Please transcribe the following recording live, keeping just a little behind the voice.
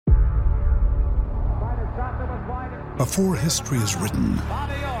Before history is written,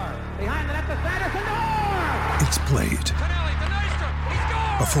 it's played.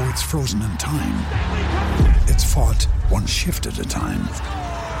 Before it's frozen in time, it's fought one shift at a time.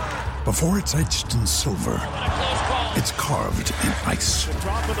 Before it's etched in silver, it's carved in ice.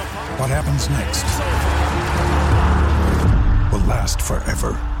 What happens next will last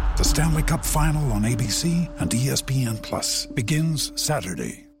forever. The Stanley Cup Final on ABC and ESPN Plus begins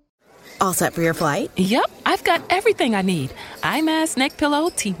Saturday. All set for your flight? Yep, I've got everything I need. Eye mask, neck pillow,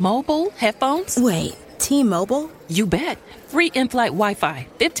 T-Mobile, headphones. Wait, T-Mobile? You bet. Free in-flight Wi-Fi.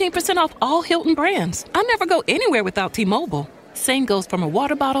 15% off all Hilton brands. I never go anywhere without T-Mobile. Same goes from a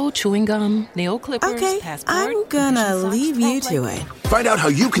water bottle, chewing gum, nail clippers, okay, passport. I'm gonna leave you to it. Find out how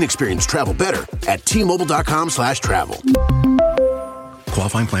you can experience travel better at T-Mobile.com/travel.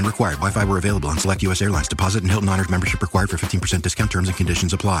 Qualifying plan required. Wi-Fi were available on select U.S. airlines. Deposit and Hilton Honors membership required for 15% discount. Terms and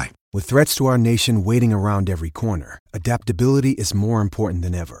conditions apply. With threats to our nation waiting around every corner, adaptability is more important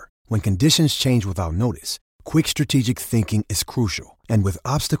than ever. When conditions change without notice, quick strategic thinking is crucial. And with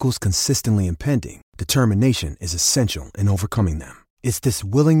obstacles consistently impending, determination is essential in overcoming them. It's this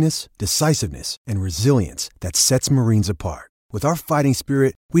willingness, decisiveness, and resilience that sets Marines apart. With our fighting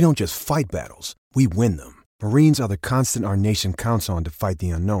spirit, we don't just fight battles, we win them. Marines are the constant our nation counts on to fight the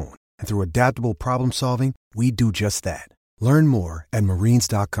unknown. And through adaptable problem solving, we do just that. Learn more at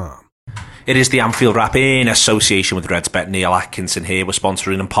marines.com. It is the Anfield Wrap in association with RedsBet. Neil Atkinson here. We're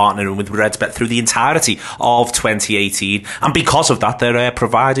sponsoring and partnering with RedsBet through the entirety of 2018. And because of that, they're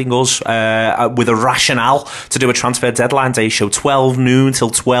providing us with a rationale to do a transfer deadline day show, 12 noon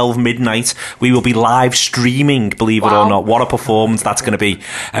till 12 midnight. We will be live streaming, believe it or not. What a performance that's going to be.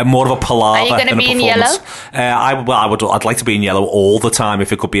 More of a palaver. Are you going to be in yellow? I'd like to be in yellow all the time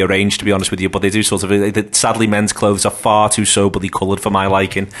if it could be arranged, to be honest with you. But they do sort of, sadly, men's clothes are far too soberly coloured for my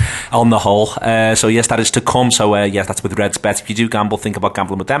liking on the whole. So yes, that is to come. So yes, that's with RedsBet. If you do gamble, think about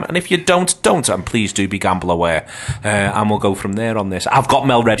gambling with them. And if you don't. And please do be gamble aware. And we'll go from there on this. I've got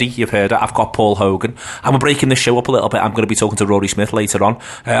Mel ready. You've heard it. I've got Paul Hogan. And we're breaking the show up a little bit. I'm going to be talking to Rory Smith later on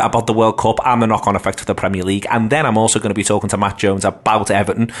about the World Cup and the knock-on effect of the Premier League. And then I'm also going to be talking to Matt Jones about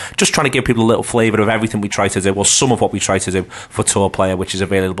Everton. Just trying to give people a little flavour of everything we try to do, or some of what we try to do for Tour Player, which is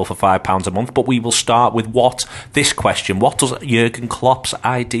available for £5 a month. But we will start with this question. What does Jurgen Klopp's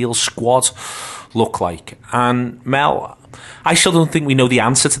ideal squad look like? And Mel, I still don't think we know the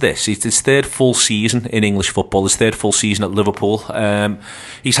answer to this. It's his third full season in English football, his third full season at Liverpool.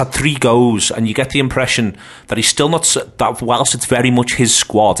 He's had 3 goes, and you get the impression that he's still not, that whilst it's very much his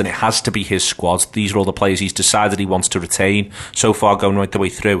squad, and it has to be his squad, these are all the players he's decided he wants to retain so far going right the way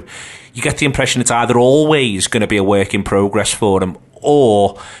through. You get the impression it's either always going to be a work in progress for him,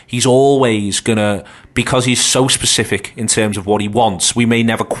 or he's always going to, because he's so specific in terms of what he wants, we may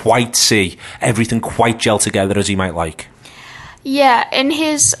never quite see everything quite gel together as he might like. Yeah, in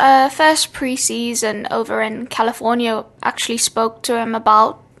his first pre-season over in California, actually spoke to him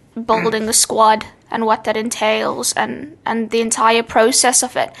about building a squad and what that entails and the entire process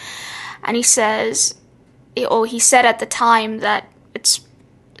of it. And he said at the time that it's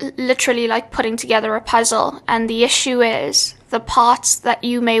literally like putting together a puzzle, and the issue is the parts that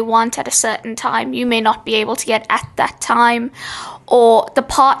you may want at a certain time you may not be able to get at that time, or the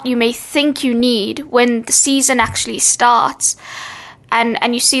part you may think you need when the season actually starts,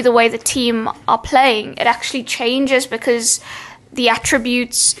 and you see the way the team are playing, it actually changes because the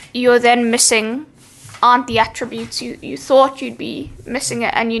attributes you're then missing aren't the attributes you thought you'd be missing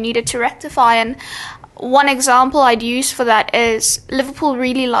it and you needed to rectify. And one example I'd use for that is Liverpool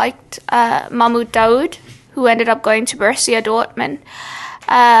really liked Mahmoud Daoud, who ended up going to Borussia Dortmund.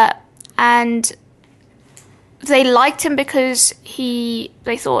 And they liked him because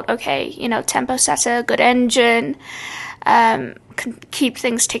they thought, okay, tempo setter, good engine, can keep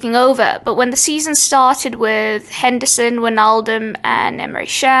things ticking over. But when the season started with Henderson, Wijnaldum and Emre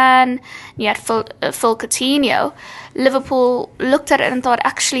Can, you had Phil Coutinho, Liverpool looked at it and thought,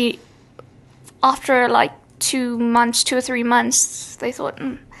 actually, after like 2 or 3 months, they thought,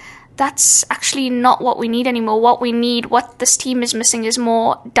 that's actually not what we need anymore. What this team is missing is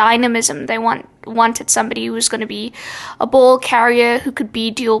more dynamism. They wanted somebody who was going to be a ball carrier, who could be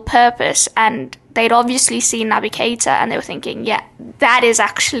dual purpose. And they'd obviously seen Naby Keita, and they were thinking, yeah, that is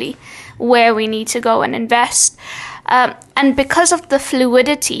actually where we need to go and invest. And because of the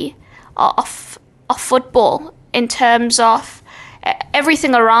fluidity of football in terms of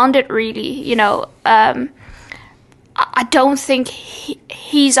everything around it, really, I don't think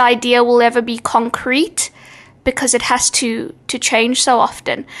his idea will ever be concrete because it has to change so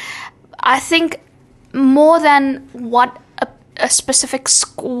often. I think more than what a specific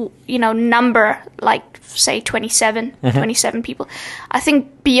number, like say 27 people. I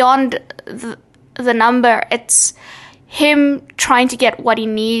think beyond the number, it's him trying to get what he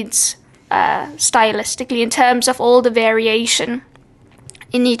needs stylistically in terms of all the variation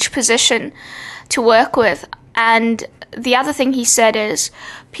in each position to work with. And the other thing he said is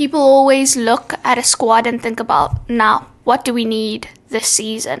people always look at a squad and think about, now, what do we need this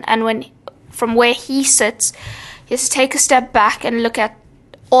season? And from where he sits, he has to take a step back and look at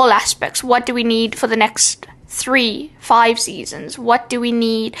all aspects. What do we need for the next 3-5 seasons? What do we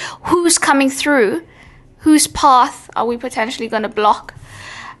need? Who's coming through? Whose path are we potentially going to block?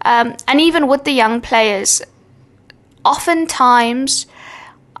 And even with the young players, oftentimes,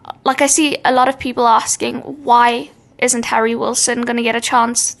 like I see a lot of people asking, why isn't Harry Wilson going to get a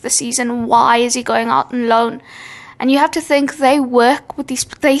chance this season? Why is he going out on loan? And you have to think they work with these.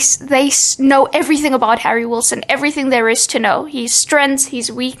 They know everything about Harry Wilson, everything there is to know. His strengths,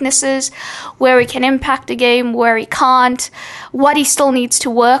 his weaknesses, where he can impact a game, where he can't, what he still needs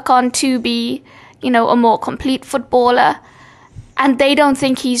to work on to be, a more complete footballer. And they don't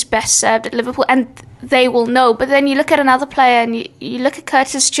think he's best served at Liverpool, and they will know. But then you look at another player, and you look at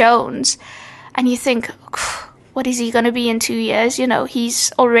Curtis Jones, and you think, what is he going to be in 2 years?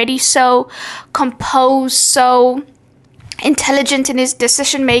 He's already so composed, so intelligent in his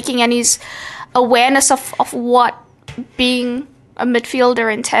decision making and his awareness of what being a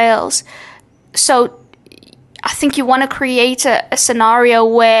midfielder entails. So I think you want to create a scenario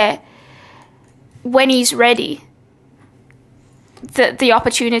where when he's ready, the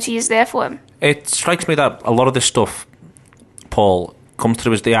opportunity is there for him. It strikes me that a lot of this stuff, Paul, comes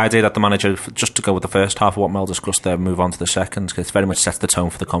through as the idea that the manager, just to go with the first half of what Mel discussed there, move on to the second, because it very much sets the tone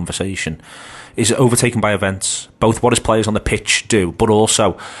for the conversation, is overtaken by events. Both what his players on the pitch do, but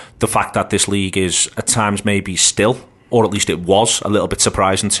also the fact that this league is at times maybe still, or at least it was, a little bit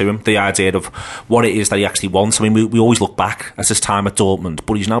surprising to him, the idea of what it is that he actually wants. I mean, we always look back at his time at Dortmund,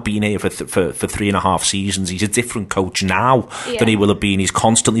 but he's now been here for 3.5 seasons. He's a different coach now than he will have been. He's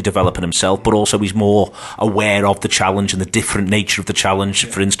constantly developing himself, but also he's more aware of the challenge and the different nature of the challenge.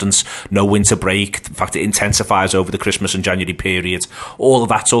 For instance, no winter break, the fact it intensifies over the Christmas and January period, all of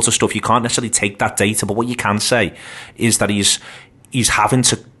that sort of stuff. You can't necessarily take that data, but what you can say is that he's having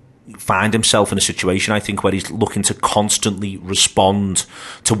to find himself in a situation, I think, where he's looking to constantly respond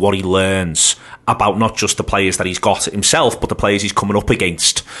to what he learns about not just the players that he's got himself, but the players he's coming up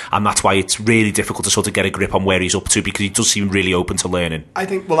against. And that's why it's really difficult to sort of get a grip on where he's up to, because he does seem really open to learning. I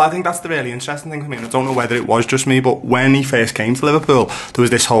think that's the really interesting thing for me. I don't know whether it was just me, but when he first came to Liverpool, there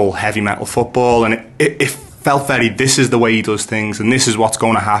was this whole heavy metal football, and it felt very, this is the way he does things, and this is what's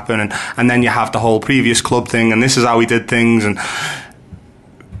going to happen. And then you have the whole previous club thing, and this is how he did things. And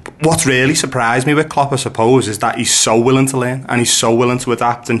what's really surprised me with Klopp, I suppose, is that he's so willing to learn, and he's so willing to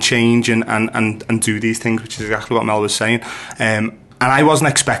adapt and change and do these things, which is exactly what Mel was saying. And I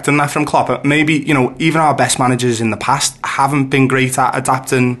wasn't expecting that from Klopp. Maybe, even our best managers in the past haven't been great at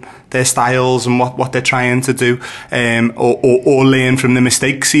adapting their styles and what they're trying to do, or learn from the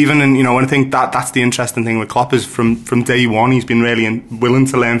mistakes even. And, I think that's the interesting thing with Klopp, is from day one, he's been really willing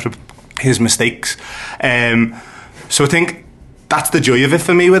to learn from his mistakes. So I think that's the joy of it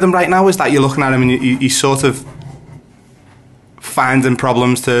for me with him right now, is that you're looking at him and he's sort of finding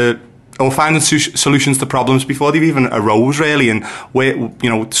solutions to problems before they've even arose, really. And where,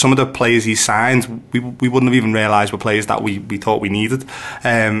 some of the players he signed, we wouldn't have even realised were players that we thought we needed.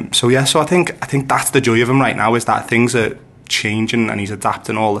 So I think that's the joy of him right now, is that things are changing and he's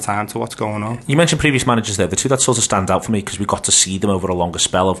adapting all the time to what's going on. You mentioned previous managers there. The two that sort of stand out for me, because we got to see them over a longer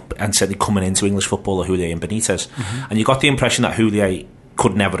spell and certainly coming into English football, are Houllier and Benitez. And you got the impression that Houllier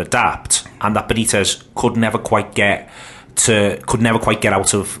could never adapt, and that Benitez could never quite get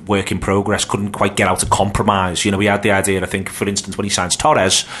out of work in progress, couldn't quite get out of compromise. We had the idea, I think, for instance, when he signs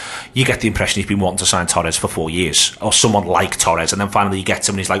Torres, you get the impression he's been wanting to sign Torres for 4 years, or someone like Torres, and then finally you get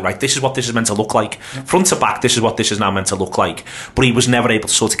him and he's like, right, this is what this is meant to look like. Front to back, this is what this is now meant to look like. But he was never able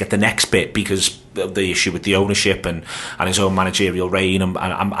to sort of get the next bit because of the issue with the ownership and his own managerial reign,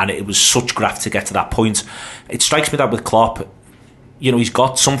 and it was such graft to get to that point. It strikes me that with Klopp, he's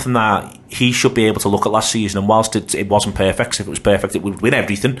got something that he should be able to look at last season, and whilst it wasn't perfect, if it was perfect it would win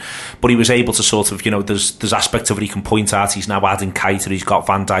everything, but he was able to sort of, there's aspects of it he can point at. He's now adding Keita, he's got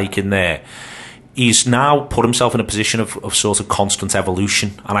Van Dijk in there. He's now put himself in a position of sort of constant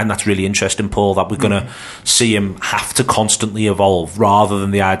evolution, and I think that's really interesting, Paul, that we're going to see him have to constantly evolve, rather than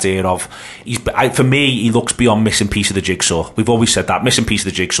the idea of, for me, he looks beyond missing piece of the jigsaw. We've always said that, missing piece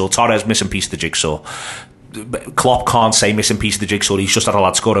of the jigsaw. Torres, missing piece of the jigsaw. Klopp can't say missing piece of the jigsaw. He's just had a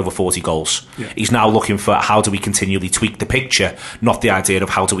lad score over 40 goals. Yeah. He's now looking for how do we continually tweak the picture, not the idea of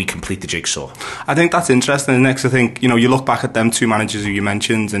how do we complete the jigsaw. I think that's interesting. And next, I think, you look back at them two managers who you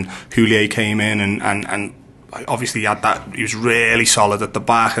mentioned, and Houllier came in and obviously he was really solid at the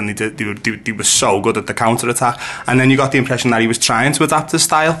back, and he was so good at the counter attack. And then you got the impression that he was trying to adapt his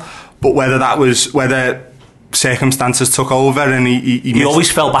style, but whether circumstances took over and he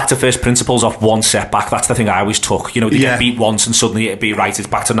always fell back to first principles off one setback. That's the thing I always took. They get beat once and suddenly it'd be right, it's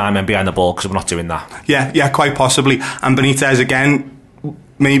back to 9 men behind the ball, because we're not doing that. Yeah, quite possibly. And Benitez, again,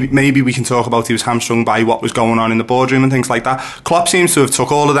 maybe we can talk about he was hamstrung by what was going on in the boardroom and things like that. Klopp seems to have took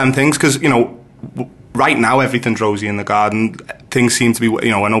all of them things, because right now everything's rosy in the garden. Things seem to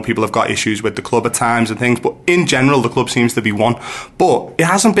be, I know people have got issues with the club at times and things, but in general the club seems to be won. But it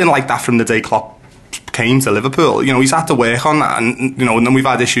hasn't been like that from the day Klopp came to Liverpool. He's had to work on that, and then we've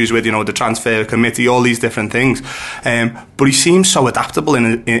had issues with the transfer committee, all these different things, but he seems so adaptable in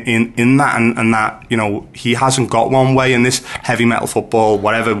that, and that he hasn't got one way. In this heavy metal football,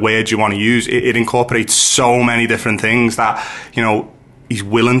 whatever word you want to use, it incorporates so many different things that he's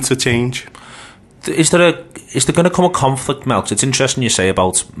willing to change. Is there going to come a conflict, Mel? 'Cause it's interesting you say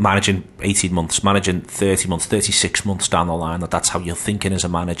about managing 18 months, managing 30 months, 36 months down the line, that's how you're thinking as a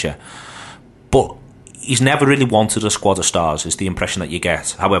manager. But he's never really wanted a squad of stars, is the impression that you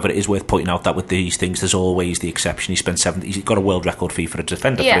get. However, it is worth pointing out that with these things, there's always the exception. He's got a world record fee for a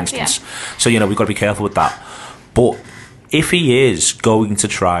defender, for instance. Yeah. So, we've got to be careful with that. But if he is going to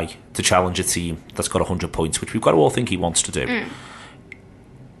try to challenge a team that's got 100 points, which we've got to all think he wants to do,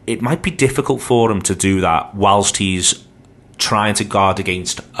 it might be difficult for him to do that whilst he's trying to guard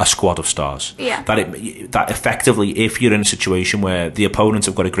against a squad of stars. Yeah. That effectively, if you're in a situation where the opponents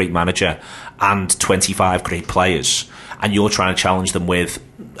have got a great manager and 25 great players, and you're trying to challenge them with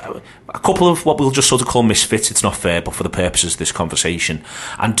a couple of what we'll just sort of call misfits, it's not fair, but for the purposes of this conversation,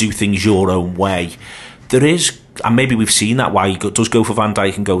 and do things your own way, there is, and maybe we've seen that why he does go for Van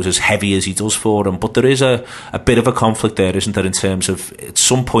Dijk and goes as heavy as he does for him, but there is a bit of a conflict there, isn't there, in terms of at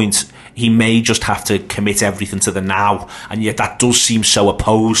some point he may just have to commit everything to the now, and yet that does seem so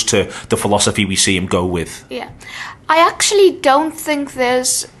opposed to the philosophy we see him go with. Yeah, I actually don't think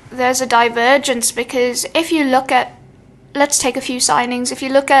there's a divergence, because if you look at, let's take a few signings, if you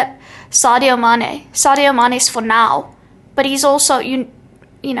look at Sadio Mane's for now, but he's also, he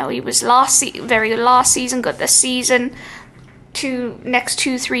was very last season, good this season, next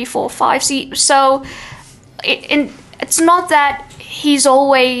 2, 3, 4, 5 seasons. So it's not that he's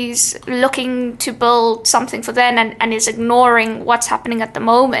always looking to build something for then and is ignoring what's happening at the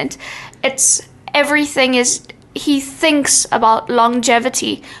moment. It's everything is, he thinks about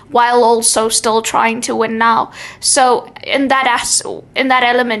longevity while also still trying to win now. So in that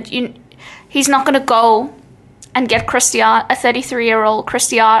element, he's not going to go and get a 33-year-old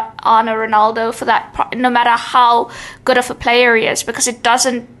Cristiano Ronaldo for that, no matter how good of a player he is, because it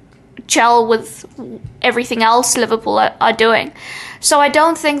doesn't gel with everything else Liverpool are doing. So I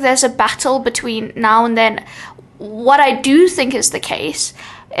don't think there's a battle between now and then. What I do think is the case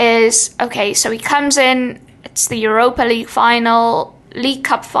is, okay, so he comes in, it's the Europa League final, League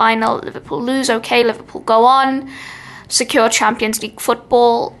Cup final, Liverpool lose, okay, Liverpool go on, secure Champions League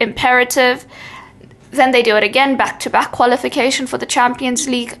football, imperative. Then they do it again, back-to-back qualification for the Champions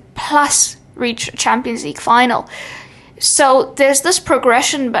League, plus reach a Champions League final. So there's this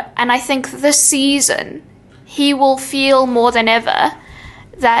progression, and I think this season he will feel more than ever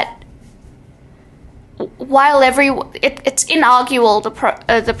that while it's inarguable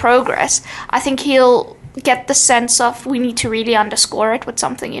the progress, I think he'll get the sense of we need to really underscore it with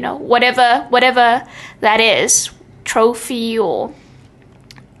something, whatever that is, trophy or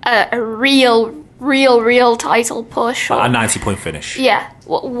a real title push, or a 90-point finish. Yeah,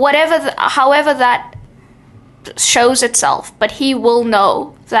 however that shows itself, but he will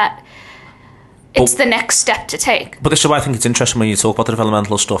know that it's the next step to take. But this is why I think it's interesting when you talk about the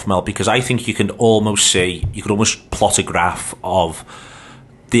developmental stuff, Mel, because I think you can almost plot a graph of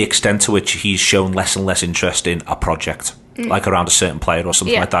the extent to which he's shown less and less interest in a project, like around a certain player or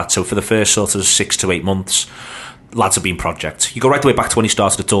something like that. So for the first sort of 6 to 8 months, lads have been projects. You go right the way back to when he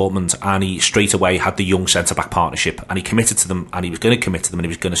started at Dortmund, and he straight away had the young centre-back partnership, and he committed to them, and he was going to commit to them, and he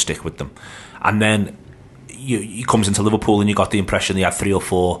was going to stick with them. And then he comes into Liverpool, and you got the impression he had 3 or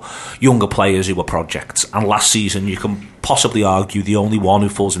 4 younger players who were projects. And last season, you can possibly argue the only one who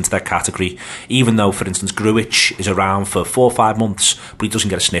falls into that category, even though, for instance, Grujic is around for 4 or 5 months, but he doesn't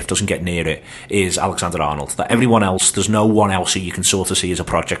get a sniff, doesn't get near it, is Alexander-Arnold. That everyone else, there's no one else who you can sort of see as a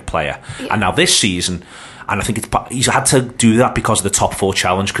project player. Yeah. And now this season, And I think he's had to do that because of the top 4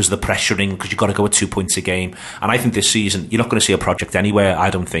 challenge, because of the pressuring, because you've got to go at 2 points a game. And I think this season, you're not going to see a project anywhere, I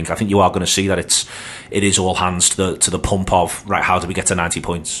don't think. I think you are going to see that it is all hands to the pump of, right, how do we get to 90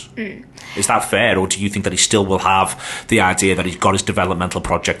 points? Is that fair, or do you think that he still will have the idea that he's got his developmental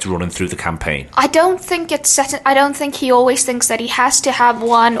project running through the campaign? I don't think it's set. I don't think he always thinks that he has to have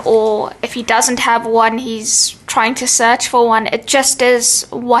one, or if he doesn't have one, he's trying to search for one. It just is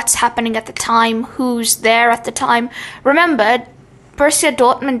what's happening at the time, who's there at the time. Remember, Borussia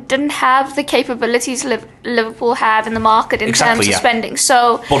Dortmund didn't have the capabilities Liverpool have in the market in terms of spending.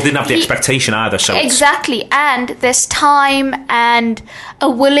 So, but didn't have the expectation either. So exactly, and there's time and a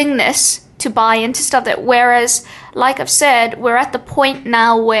willingness to buy into stuff. That whereas, like I've said, we're at the point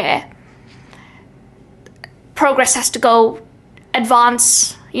now where progress has to go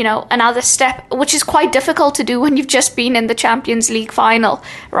advance, another step, which is quite difficult to do when you've just been in the Champions League final,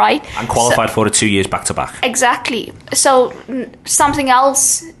 right? And qualified for it 2 years back to back. Exactly. So something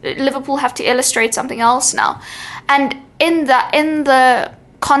else, Liverpool have to illustrate something else now. And in the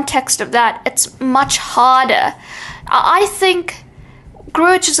context of that, it's much harder. I think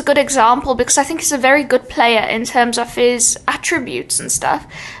Grujic is a good example because I think he's a very good player in terms of his attributes and stuff.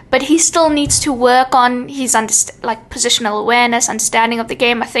 But he still needs to work on his positional awareness, understanding of the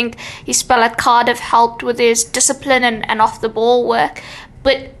game. I think his spell at Cardiff helped with his discipline and off-the-ball work.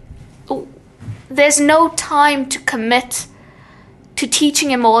 But there's no time to commit to teaching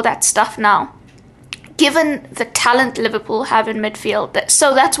him all that stuff now, given the talent Liverpool have in midfield.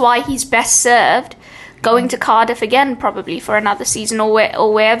 So that's why he's best served going to Cardiff again, probably for another season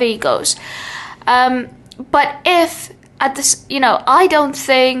or wherever he goes. But if at this, I don't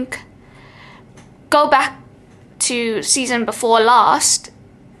think, go back to season before last,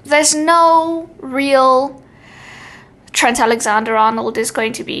 there's no real Trent Alexander-Arnold is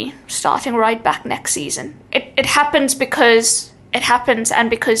going to be starting right back next season. It happens because it happens, and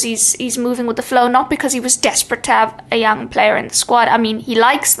because he's moving with the flow, not because he was desperate to have a young player in the squad. I mean, he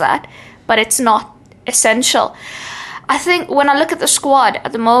likes that, but it's not essential. I think when I look at the squad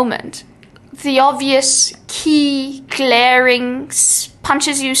at the moment, the obvious, key, glaring,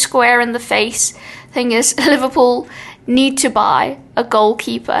 punches you square in the face thing is Liverpool need to buy a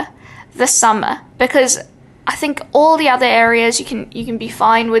goalkeeper this summer, because I think all the other areas you can be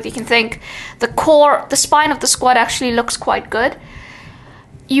fine with. You can think the spine of the squad actually looks quite good.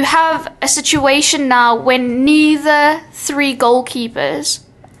 You have a situation now when neither 3 goalkeepers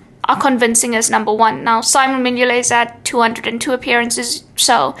are convincing as number 1. Now, Simon Mignolet's at 202 appearances,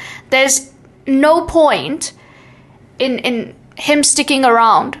 so there's no point in him sticking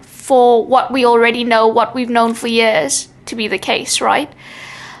around for what we already know, what we've known for years to be the case, right?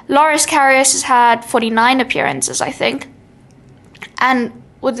 Loris Karius has had 49 appearances, I think. And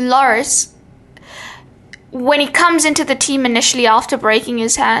with Loris, when he comes into the team initially after breaking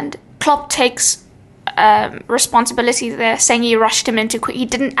his hand, Klopp takes responsibility there, saying he rushed him into he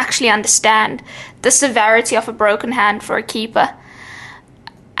didn't actually understand the severity of a broken hand for a keeper.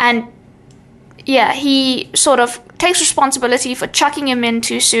 And yeah, he sort of takes responsibility for chucking him in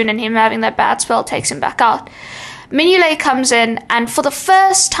too soon, and him having that bad spell takes him back out. Mignolet comes in, and for the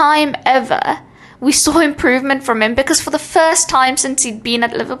first time ever, we saw improvement from him, because for the first time since he'd been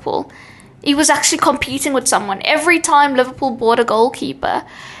at Liverpool, he was actually competing with someone. Every time Liverpool bought a goalkeeper,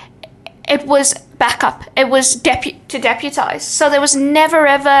 it was backup. It was to deputise. So there was never,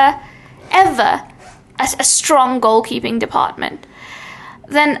 ever a strong goalkeeping department.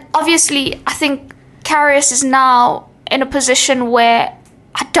 Then, obviously, I think Karius is now in a position where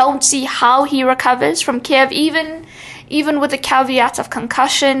I don't see how he recovers from Kiev, even with the caveat of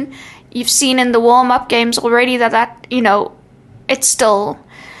concussion. You've seen in the warm-up games already that it's still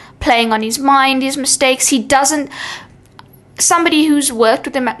playing on his mind, his mistakes. He doesn't... Somebody who's worked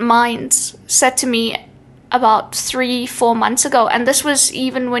with him at Mainz said to me about 3-4 months ago, and this was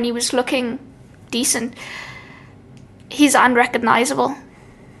even when he was looking decent, he's unrecognizable.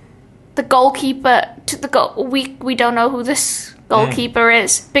 The goalkeeper we don't know who this goalkeeper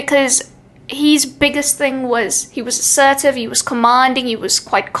is, because his biggest thing was he was assertive, he was commanding, he was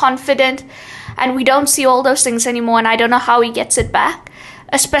quite confident, and we don't see all those things anymore, and I don't know how he gets it back,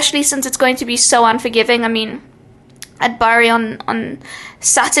 especially since it's going to be so unforgiving. I mean, at Bury on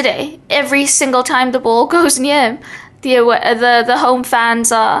Saturday, every single time the ball goes near him, the home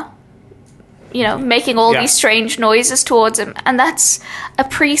fans are making all these strange noises towards him, and that's a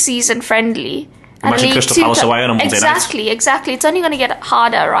pre-season friendly. Imagine Crystal Palace away on a Monday night. Exactly. It's only going to get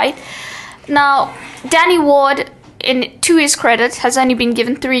harder, right? Now, Danny Ward, to his credit, has only been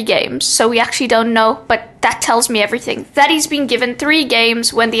given 3 games, so we actually don't know, but that tells me everything. That he's been given 3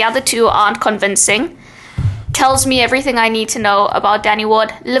 games when the other 2 aren't convincing. tells me everything I need to know about Danny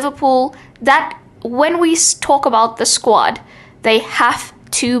Ward. Liverpool, that when we talk about the squad, they have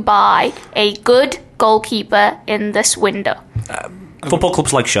to buy a good goalkeeper in this window. Football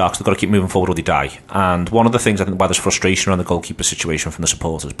clubs like sharks, they've got to keep moving forward or they die. And one of the things I think why there's frustration around the goalkeeper situation from the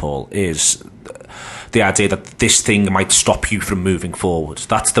supporters, Paul, is the idea that this thing might stop you from moving forward.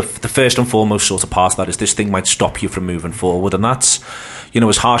 That's the first and foremost sort of part of that, is this thing might stop you from moving forward. And that's,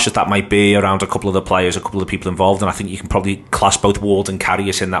 as harsh as that might be around a couple of the players, a couple of the people involved, and I think you can probably class both Ward and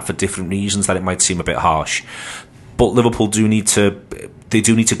Karius in that for different reasons, that it might seem a bit harsh. But Liverpool do need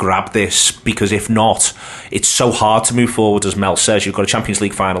to grab this, because if not, it's so hard to move forward. As Mel says, you've got a Champions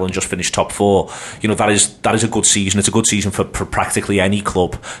League final and just finished top 4. That is a good season. It's a good season for practically any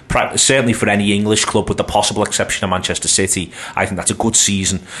club, certainly for any English club, with the possible exception of Manchester City. I think that's a good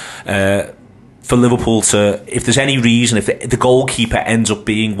season. For Liverpool to, if there's any reason, if the goalkeeper ends up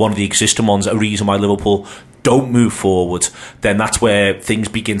being one of the existing ones, a reason why Liverpool don't move forward, then that's where things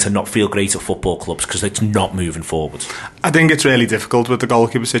begin to not feel great at football clubs, because it's not moving forward. I think it's really difficult with the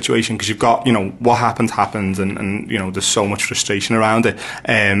goalkeeper situation, because you've got, what happened, and there's so much frustration around it.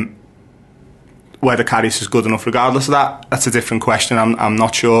 Whether Karius is good enough regardless of that, that's a different question. I'm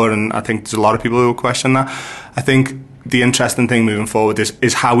not sure, and I think there's a lot of people who question that. I think the interesting thing moving forward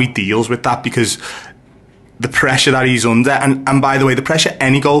is how he deals with that, because the pressure that he's under, and by the way, the pressure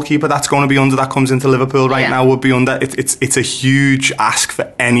any goalkeeper that's going to be under that comes into Liverpool right now would be under. It's a huge ask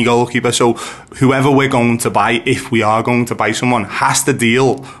for any goalkeeper. So whoever we're going to buy, if we are going to buy someone, has to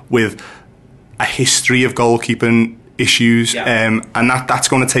deal with a history of goalkeeping issues, and that's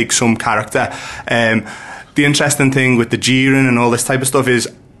going to take some character. The interesting thing with the jeering and all this type of stuff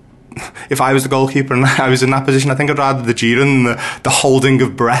is, if I was the goalkeeper and I was in that position, I think I'd rather the jeering than the holding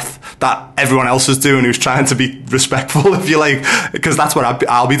of breath that everyone else is doing, who's trying to be respectful, if you like, because that's what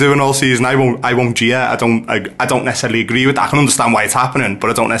I'll be doing all season. I won't jeer. I don't necessarily agree with that. I can understand why it's happening, but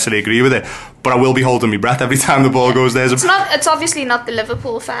I don't necessarily agree with it. But I will be holding my breath every time the ball goes there. It's obviously not the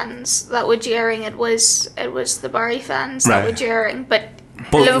Liverpool fans that were jeering. It was the Bury fans that were jeering, but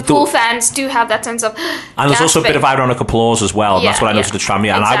Liverpool fans do have that sense of, and there's also a bit of ironic applause as well. And that's what I noticed at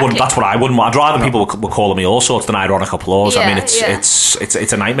Tranmere, and exactly. That's what I wouldn't want. I'd rather people were calling me all sorts than ironic applause. I mean,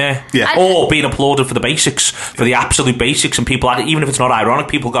 it's a nightmare. Or being applauded for the basics, for the absolute basics, and people, even if it's not ironic,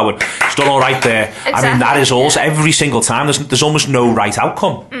 people going, "It's done all right there." Exactly. I mean, that is also every single time. There's almost no right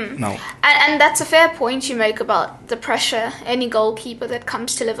outcome. No, and that's a fair point you make about the pressure any goalkeeper that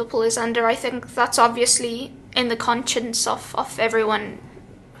comes to Liverpool is under. I think that's obviously in the conscience of everyone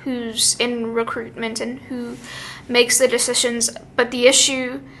who's in recruitment and who makes the decisions. But the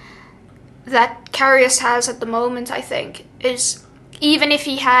issue that Karius has at the moment, I think, is even if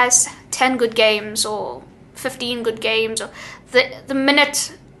he has 10 good games or 15 good games, or the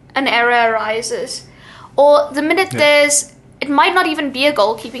minute an error arises, or the minute it might not even be a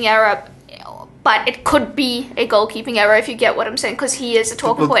goalkeeping error, but it could be a goalkeeping error, if you get what I'm saying, because he is a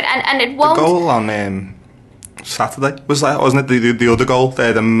talking point, and it won't. The goal on Saturday wasn't it the other goal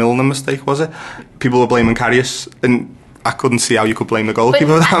there, the Milner mistake, was it? People were blaming Karius, and I couldn't see how you could blame the goalkeeper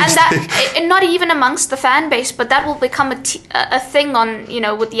for that mistake. And not even amongst the fan base, but that will become a thing on,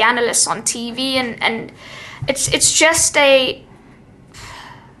 with the analysts on TV, and it's just a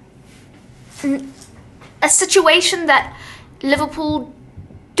situation that Liverpool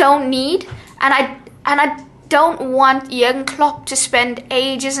don't need, and I don't want Jurgen Klopp to spend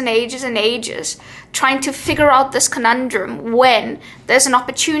ages and ages and ages trying to figure out this conundrum when there's an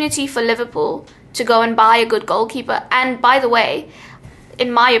opportunity for Liverpool to go and buy a good goalkeeper. And by the way, in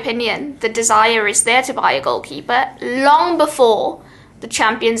my opinion, the desire is there to buy a goalkeeper long before the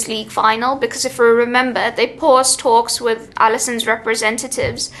Champions League final, because if we remember, they paused talks with Alisson's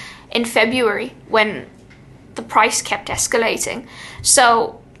representatives in February when the price kept escalating.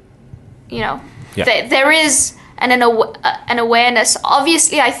 So, there is an awareness.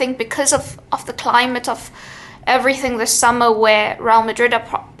 Obviously, I think because of the climate of everything this summer, where Real Madrid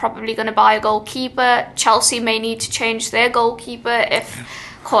are probably going to buy a goalkeeper, Chelsea may need to change their goalkeeper if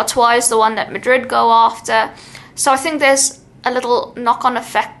Courtois is the one that Madrid go after. So I think there's a little knock-on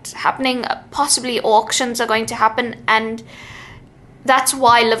effect happening. Possibly auctions are going to happen, and that's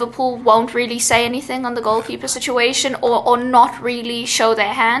why Liverpool won't really say anything on the goalkeeper situation, or not really show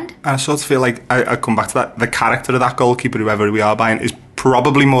their hand. I sort of feel like, I come back to that, the character of that goalkeeper, whoever we are buying, is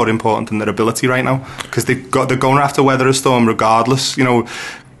probably more important than their ability right now, because they're going to have to weather a storm regardless.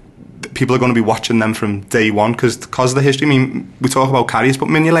 People are going to be watching them from day one because of the history. I mean, we talk about Karius, but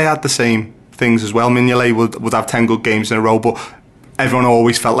Mignolet had the same things as well. Mignolet would have 10 good games in a row, but everyone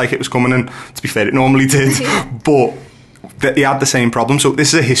always felt like it was coming, and to be fair, it normally did. But he had the same problem. So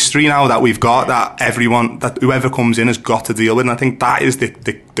this is a history now that we've got, that whoever comes in has got to deal with, and I think that is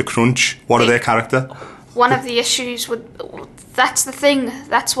the crunch. What are their character? One of the issues that's the thing.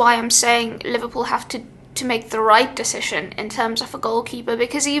 That's why I'm saying Liverpool have to make the right decision in terms of a goalkeeper,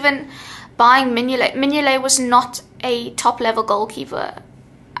 because even buying Mignolet was not a top-level goalkeeper.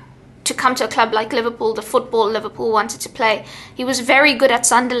 To come to a club like Liverpool, the football Liverpool wanted to play, he was very good at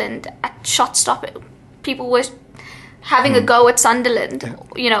Sunderland at shot stopping. People were having a go at Sunderland,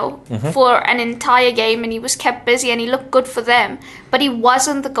 for an entire game, and he was kept busy and he looked good for them, but he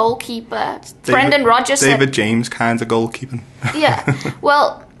wasn't the goalkeeper. Brendan Rodgers said, David James kind of goalkeeping. Yeah,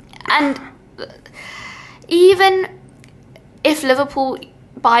 well, and even if Liverpool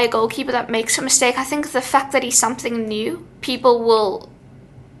buy a goalkeeper that makes a mistake, I think the fact that he's something new, people will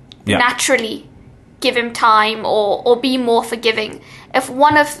naturally give him time or be more forgiving. If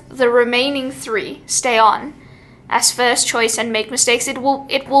one of the remaining three stay on as first choice and make mistakes, it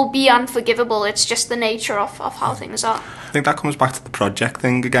will be unforgivable. It's just the nature of how things are. I think that comes back to the project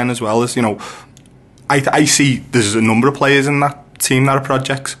thing again, as well as, I see there's a number of players in that team that are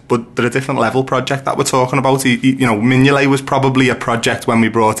projects, but they're a different level project that we're talking about. Mignolet was probably a project when we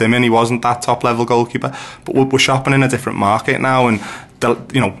brought him in. He wasn't that top level goalkeeper, but we're shopping in a different market now. And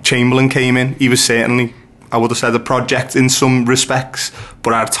Chamberlain came in. He was certainly, I would have said, a project in some respects,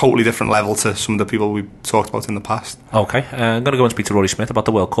 but at a totally different level to some of the people we talked about in the past. Okay, I'm going to go and speak to Rory Smith about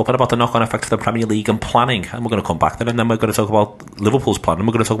the World Cup and about the knock-on effect of the Premier League and planning, and we're going to come back there, and then we're going to talk about Liverpool's plan, and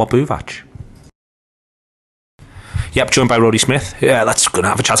we're going to talk about Buvac. Yep, joined by Rory Smith. Yeah, let's go and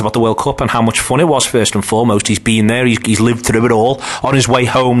have a chat about the World Cup and how much fun it was, first and foremost. He's been there, he's lived through it all, on his way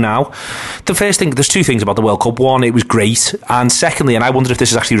home now. The first thing, there's two things about the World Cup. One, it was great, and secondly, and I wonder if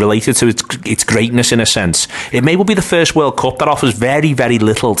this is actually related to its greatness in a sense, it may well be the first World Cup that offers very, very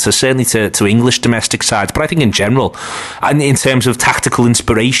little, certainly to English domestic sides, but I think in general, and in terms of tactical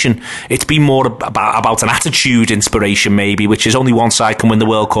inspiration, it's been more about an attitude inspiration maybe, which is only one side can win the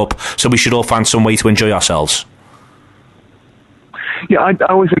World Cup, so we should all find some way to enjoy ourselves. Yeah, I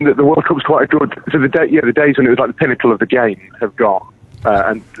always think that the World Cup's quite a good. So the days when it was like the pinnacle of the game have gone,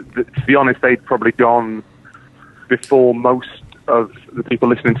 and to be honest, they'd probably gone before most of the people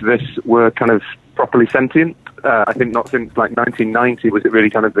listening to this were kind of properly sentient. I think not since like 1990 was it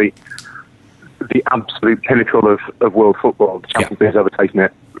really kind of the absolute pinnacle of world football. The Champions League has overtaken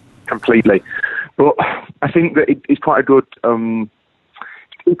it completely. But I think that it's quite a good.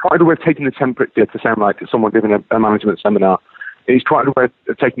 It's quite a good way of taking the temperature, to sound like someone giving a management seminar. It's quite a way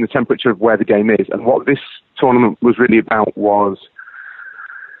of taking the temperature of where the game is. And what this tournament was really about was,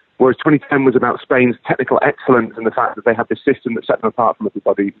 whereas 2010 was about Spain's technical excellence and the fact that they had this system that set them apart from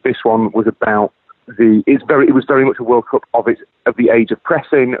everybody, this one was about it was very much a World Cup of the age of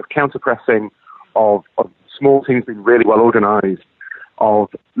pressing, of counter-pressing, of small teams being really well organised, of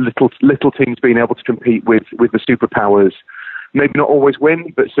little teams being able to compete with the superpowers. Maybe not always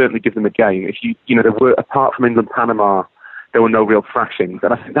win, but certainly give them a game. If there were, apart from England, Panama, there were no real thrashings.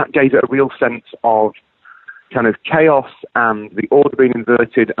 And I think that gave it a real sense of kind of chaos and the order being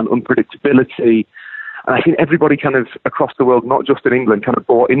inverted and unpredictability. And I think everybody kind of across the world, not just in England, kind of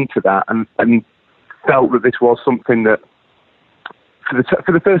bought into that and felt that this was something that,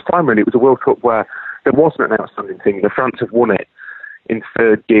 for the first time really, it was a World Cup where there wasn't an outstanding team. France have won it in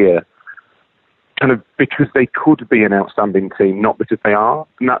third gear, kind of because they could be an outstanding team, not because they are.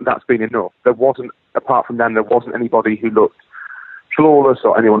 And that's been enough. There wasn't, apart from them, there wasn't anybody who looked flawless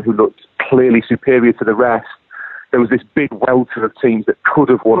or anyone who looked clearly superior to the rest. There was this big welter of teams that could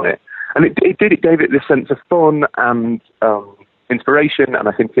have won it. And it gave it this sense of fun and inspiration, and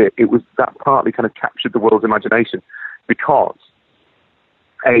I think it was that partly kind of captured the world's imagination because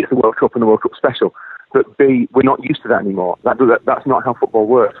A, it's the World Cup and the World Cup special, but B, we're not used to that anymore. That's not how football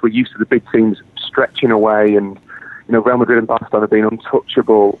works. We're used to the big teams stretching away, and Real Madrid and Barcelona being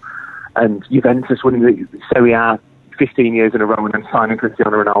untouchable, and Juventus winning the Serie A 15 years in a row and then signing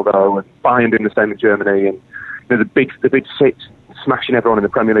Cristiano Ronaldo, and Bayern doing the same in Germany, and the big six smashing everyone in the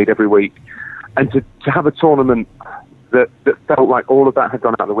Premier League every week. And to have a tournament that felt like all of that had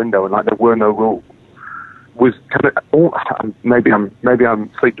gone out the window and like there were no rules was kind of, maybe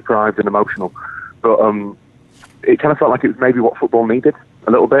I'm sleep deprived and emotional, but it kind of felt like it was maybe what football needed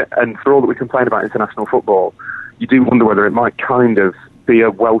a little bit. And for all that we complain about international football, you do wonder whether it might kind of be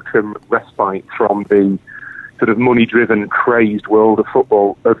a welcome respite from the sort of money-driven, crazed world of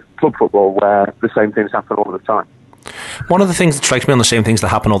football, of club football, where the same things happen all the time. One of the things that strikes me on the same things that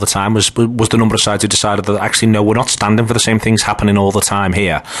happen all the time was the number of sides who decided that actually no, we're not standing for the same things happening all the time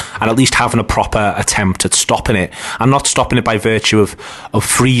here, and at least having a proper attempt at stopping it, and not stopping it by virtue of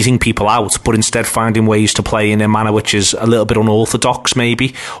freezing people out, but instead finding ways to play in a manner which is a little bit unorthodox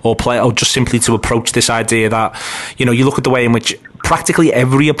maybe, or just simply to approach this idea that, you know, you look at the way in which practically they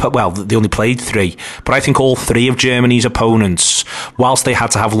only played 3, but I think all 3 of Germany's opponents, whilst they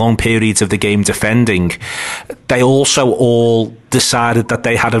had to have long periods of the game defending, they also all decided that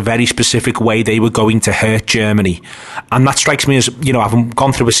they had a very specific way they were going to hurt Germany. And that strikes me as, you know, having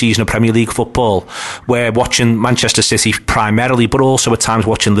gone through a season of Premier League football where watching Manchester City primarily, but also at times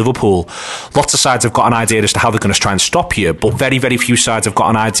watching Liverpool, lots of sides have got an idea as to how they're going to try and stop you, but very, very few sides have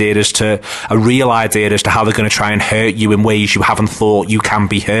got a real idea as to how they're going to try and hurt you in ways you haven't thought you can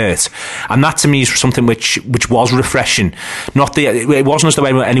be hurt. And that to me is something which was refreshing. It wasn't as though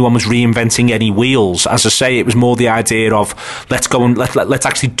anyone was reinventing any wheels. As I say, it was more the idea of let's go and let's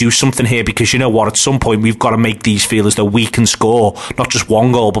actually do something here, because you know what, at some point we've got to make these feel as though we can score not just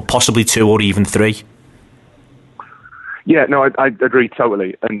 1 goal but possibly 2 or even 3. Yeah, no, I agree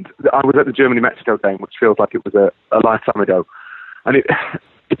totally. And I was at the Germany-Mexico game, which feels like it was a lifetime ago. And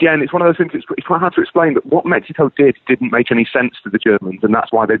it's one of those things, it's quite hard to explain, but what Mexico didn't make any sense to the Germans, and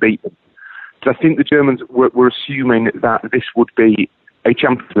that's why they beat them. Because I think the Germans were assuming that this would be a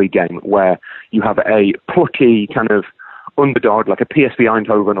Champions League game where you have a plucky kind of underdog like a PSV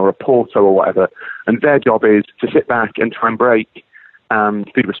Eindhoven or a Porto or whatever, and their job is to sit back and try and break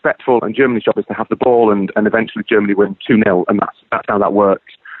and be respectful, and Germany's job is to have the ball, and eventually Germany win 2-0, and that's how that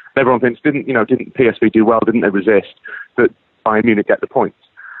works. And everyone thinks, didn't PSV do well, didn't they resist, that Bayern Munich get the points?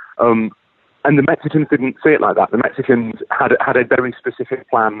 And the Mexicans didn't see it like that. The Mexicans had a very specific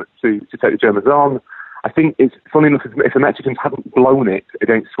plan to take the Germans on. I think it's funny enough, if the Mexicans hadn't blown it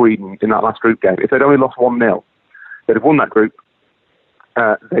against Sweden in that last group game, if they'd only lost 1-0, they'd have won that group.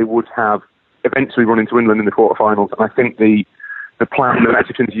 They would have eventually run into England in the quarterfinals, and I think the plan the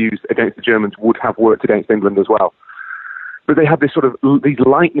Mexicans used against the Germans would have worked against England as well. But they had this sort of these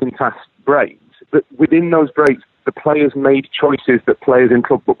lightning-fast breaks, but within those breaks, the players made choices that players in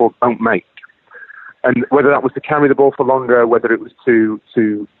club football don't make. And whether that was to carry the ball for longer, whether it was to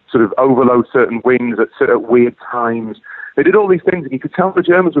sort of overload certain wings at weird times, they did all these things, and you could tell the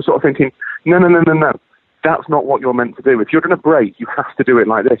Germans were sort of thinking, no. That's not what you're meant to do. If you're going to break, you have to do it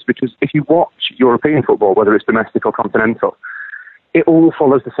like this, because if you watch European football, whether it's domestic or continental, it all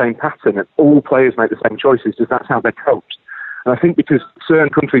follows the same pattern, and all players make the same choices, because that's how they're coached. And I think because certain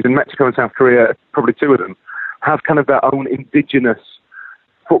countries, in Mexico and South Korea, probably 2 of them, have kind of their own indigenous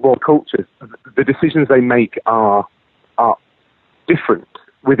football cultures, the decisions they make are different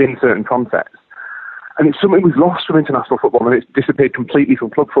within certain contexts. And it's something we've lost from international football, and it's disappeared completely from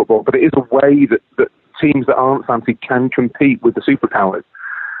club football, but it is a way that teams that aren't fancy can compete with the superpowers.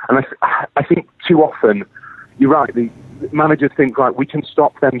 And I think too often, you're right, the managers think, right, we can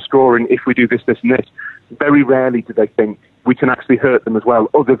stop them scoring if we do this, this and this. Very rarely do they think we can actually hurt them as well,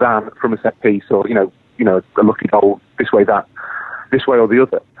 other than from a set piece or, you know, a lucky goal this way or the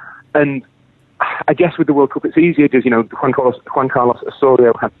other. And I guess with the World Cup, it's easier because, Juan Carlos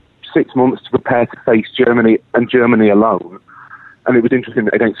Osorio had 6 months to prepare to face Germany and Germany alone. And it was interesting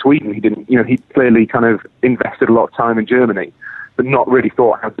that against Sweden, he clearly kind of invested a lot of time in Germany, but not really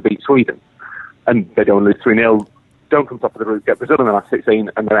thought how to beat Sweden. And they don't lose 3-0, don't come top of the group, get Brazil in the last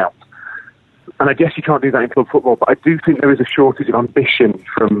 16, and they're out. And I guess you can't do that in club football, but I do think there is a shortage of ambition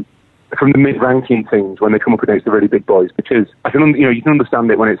from the mid-ranking teams when they come up against the really big boys, because you can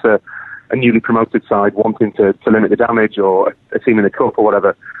understand it when it's a newly promoted side wanting to limit the damage, or a team in the cup or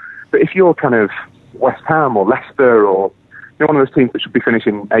whatever. But if you're kind of West Ham or Leicester, or one of those teams that should be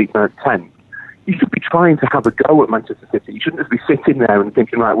finishing 8th, 9th, 10th, you should be trying to have a go at Manchester City. You shouldn't just be sitting there and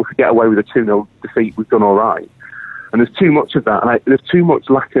thinking, right, well, if we get away with a 2-0 defeat, we've done all right. And there's too much of that, and there's too much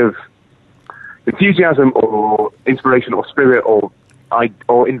lack of enthusiasm or inspiration or spirit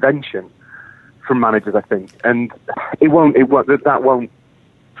or invention from managers, I think. And that won't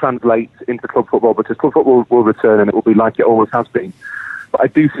translate into club football, because club football will return and it will be like it always has been. But I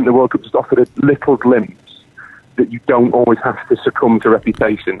do think the World Cup just offered a little glimpse that you don't always have to succumb to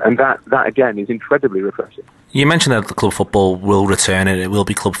reputation, and that again is incredibly refreshing. You mentioned that the club football will return and it will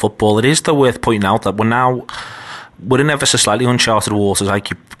be club football. It is though worth pointing out that we're in ever so slightly uncharted waters. I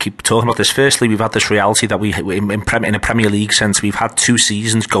keep talking about this. Firstly, we've had this reality that in a Premier League sense, we've had 2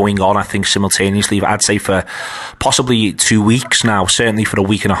 seasons going on, I think, simultaneously. I'd say for possibly 2 weeks now, certainly for a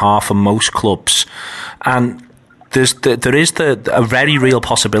week and a half for most clubs. And there is a very real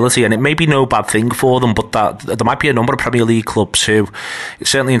possibility, and it may be no bad thing for them, but that there might be a number of Premier League clubs who,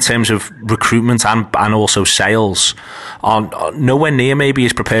 certainly in terms of recruitment and also sales, are nowhere near maybe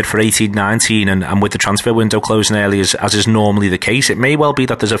as prepared for 18-19, and with the transfer window closing early as is normally the case. It may well be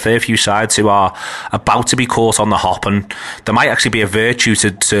that there's a fair few sides who are about to be caught on the hop, and there might actually be a virtue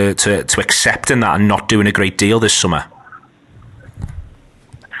to accepting that and not doing a great deal this summer.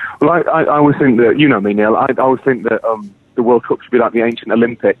 Well, I always think that, you know me, Neil, I always think that the World Cup should be like the ancient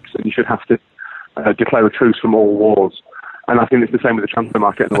Olympics, and you should have to declare a truce from all wars. And I think it's the same with the transfer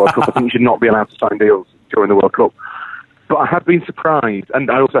market in the World Cup. I think you should not be allowed to sign deals during the World Cup. But I have been surprised, and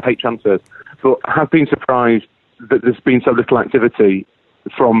I also hate transfers, but I have been surprised that there's been so little activity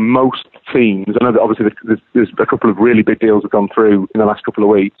from most teams. I know that obviously there's a couple of really big deals have gone through in the last couple of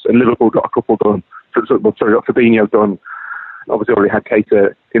weeks, and Liverpool got a couple done. Got Fabinho done. Obviously already had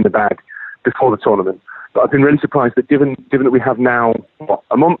Keita in the bag before the tournament. But I've been really surprised that given that we have now,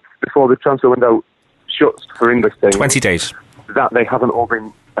 a month before the transfer window shuts for English teams, 20 days, that they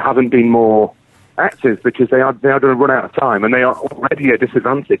haven't been more active, because they are going to run out of time, and they are already at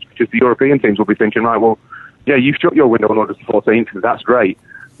disadvantage, because the European teams will be thinking, right, well, yeah, you've shut your window on August 14th, that's great.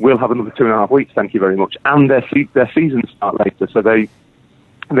 We'll have another 2.5 weeks, thank you very much. And their seasons start later, so they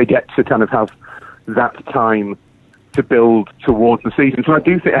get to kind of have that time to build towards the season. So I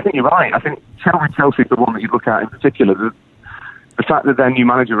think you're right. I think Chelsea is the one that you look at in particular. The fact that their new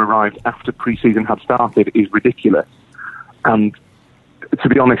manager arrived after pre-season had started is ridiculous, and to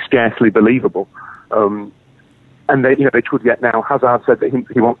be honest, scarcely believable. And they could get now. Hazard said that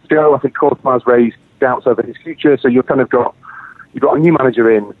he wants to go. I think Courtois raised doubts over his future. So you've got a new manager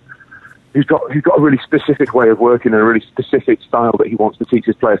in who's got a really specific way of working and a really specific style that he wants to teach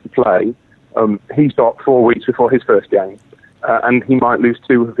his players to play. He's got 4 weeks before his first game, and he might lose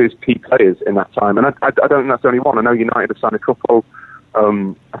 2 of his key players in that time. And I don't think that's the only one. I know United have signed a couple.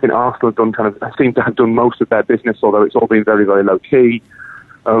 I think Arsenal seem to have done most of their business, although it's all been very, very low key.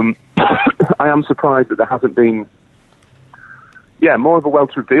 I am surprised that there hasn't been, more of a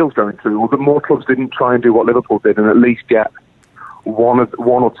welter of deals going through, or that more clubs didn't try and do what Liverpool did and at least get one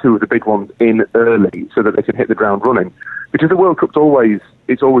or two of the big ones in early so that they can hit the ground running. Because the World Cup's always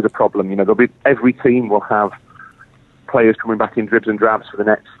a problem. You know, every team will have players coming back in dribs and drabs for the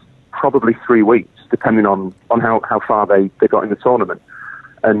next probably 3 weeks, depending on how far they got in the tournament.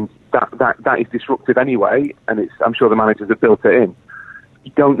 And that is disruptive anyway, and I'm sure the managers have built it in.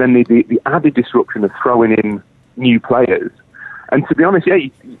 You don't then need the added disruption of throwing in new players. And to be honest,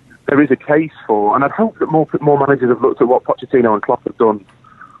 there is a case for, and I'd hope that more managers have looked at what Pochettino and Klopp have done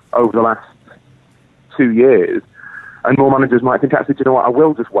over the last 2 years, and more managers might think, actually, do you know what, I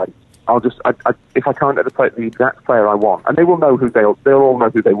will just wait. If I can't get the exact player I want, and they will know they'll all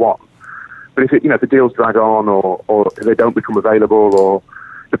know who they want. But if the deals drag on, or if they don't become available, or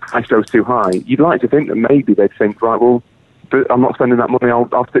the price goes too high, you'd like to think that maybe they'd think, right, well, I'm not spending that money,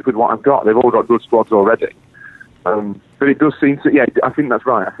 I'll stick with what I've got. They've all got good squads already. But it does seem to, I think that's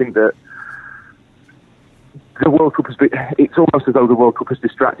right. I think that the World Cup it's almost as though the World Cup has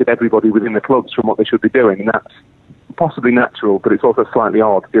distracted everybody within the clubs from what they should be doing, and that's possibly natural, but it's also slightly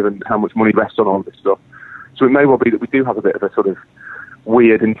odd given how much money rests on all this stuff. So it may well be that we do have a bit of a sort of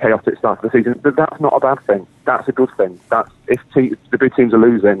weird and chaotic start to the season, but that's not a bad thing. That's a good thing. If the big teams are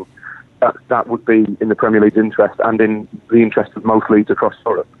losing, that would be in the Premier League's interest and in the interest of most leagues across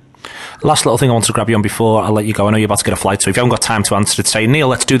Europe. Last little thing I wanted to grab you on before I let you go. I know you're about to get a flight, so if you haven't got time to answer it, say, Neil,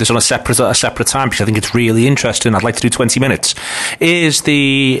 let's do this on a separate time, because I think it's really interesting. I'd like to do 20 minutes. Is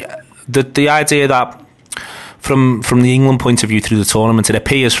the idea that from the England point of view through the tournament, it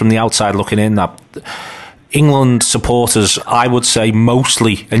appears from the outside looking in that England supporters, I would say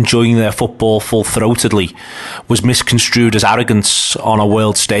mostly enjoying their football full-throatedly, was misconstrued as arrogance on a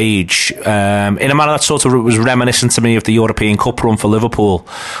world stage, in a manner that sort of was reminiscent to me of the European Cup run for Liverpool.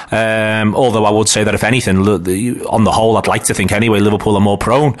 Although I would say that if anything, on the whole, I'd like to think anyway, Liverpool are more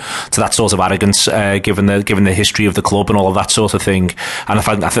prone to that sort of arrogance, given the history of the club and all of that sort of thing. And the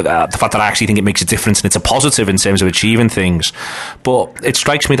fact that I actually think it makes a difference and it's a positive in terms of achieving things. But it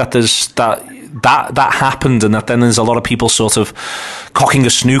strikes me that that happened, and that then there's a lot of people sort of cocking a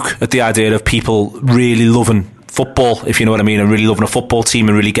snook at the idea of people really loving football, if you know what I mean, and really loving a football team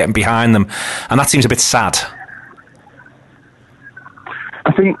and really getting behind them, and that seems a bit sad.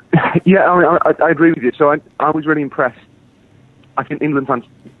 I think, I agree with you. So I was really impressed. I think England fans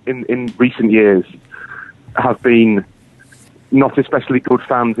in recent years have been not especially good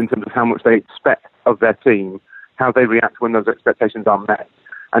fans in terms of how much they expect of their team, how they react when those expectations are met,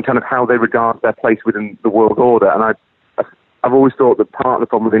 and kind of how they regard their place within the world order. And I've always thought that part of the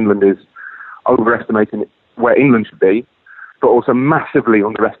problem with England is overestimating where England should be, but also massively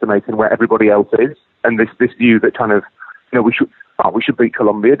underestimating where everybody else is. And this view that kind of, we should beat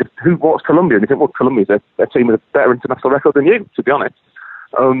Colombia. What's Colombia? And you think, well, Colombia's a team with a better international record than you, to be honest.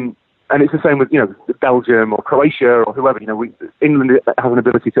 And it's the same with, Belgium or Croatia or whoever. England has an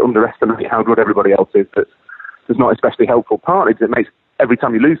ability to underestimate how good everybody else is. That's not especially helpful. Partly because it makes, every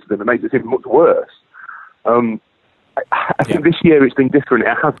time you lose to them, it makes it seem much worse. I think this year it's been different.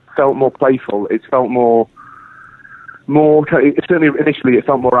 It has felt more playful. It's felt more. Certainly initially it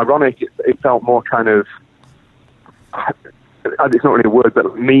felt more ironic. It felt more kind of. It's not really a word, but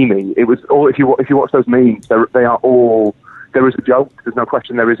memey. It was all. If you watch those memes, they are all. There is a joke. There's no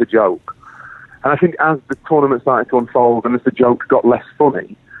question. There is a joke. And I think as the tournament started to unfold and as the joke got less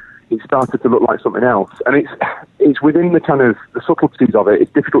funny, it started to look like something else. And it's within the kind of the subtleties of it.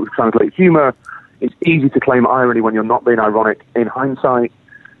 It's difficult to translate humour. It's easy to claim irony when you're not being ironic in hindsight.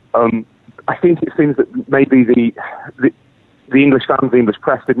 I think it seems that maybe the English fans, the English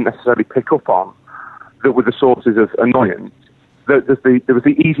press didn't necessarily pick up on that were the sources of annoyance. There was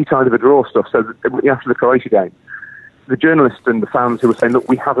the easy side of the draw stuff. So after the Croatia game, the journalists and the fans who were saying, look,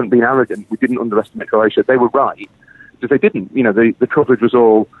 we haven't been arrogant, we didn't underestimate Croatia, they were right, because they didn't. The coverage was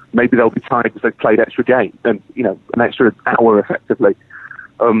all, maybe they'll be tired because they've played extra game, and, an extra hour effectively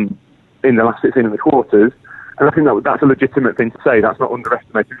in the last 16 of the quarters. And I think that's a legitimate thing to say. That's not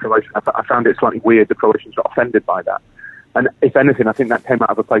underestimating Croatia. I found it slightly weird the Croatians got offended by that. And if anything, I think that came out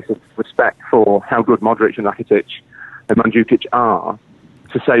of a place of respect for how good Modric and Rakitic and Mandzukic are,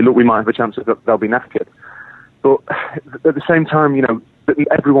 to say, look, we might have a chance that they'll be knackered. But at the same time,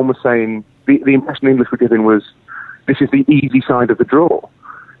 everyone was saying, the impression the English were giving was, this is the easy side of the draw.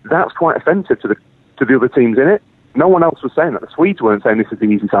 That's quite offensive to the other teams in it. No one else was saying that. The Swedes weren't saying this is the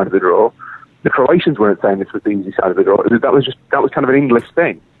easy side of the draw. The Croatians weren't saying this was the easy side of the draw. That was kind of an English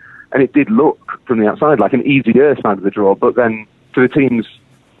thing. And it did look from the outside like an easier side of the draw, but then to the teams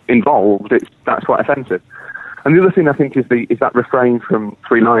involved, that's quite offensive. And the other thing I think is that refrain from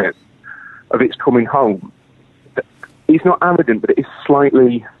Three Lions of it's coming home. It's not arrogant, but it is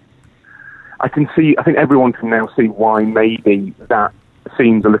slightly. I think everyone can now see why maybe that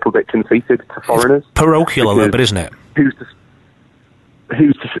seems a little bit conceited to foreigners. It's parochial a little bit, isn't it? Who's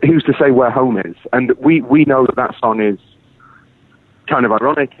to say where home is? And we know that song is kind of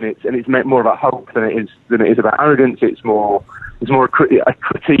ironic, and it's meant more about hope than it is about arrogance. It's more a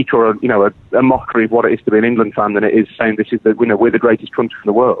critique or a mockery of what it is to be an England fan than it is saying this is we're the greatest country in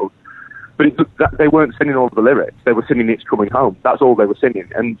the world. But they weren't singing all of the lyrics. They were singing "It's Coming Home." That's all they were singing.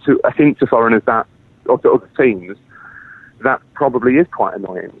 And I think to foreigners or to other teams, that probably is quite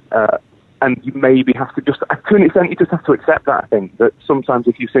annoying. And you maybe have to to an extent, you just have to accept that. I think that sometimes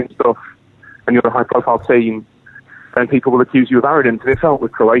if you sing stuff and you're a high-profile team, then people will accuse you of arrogance. And it felt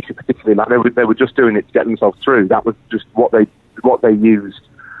with Croatia particularly like they were just doing it to get themselves through. That was just what they used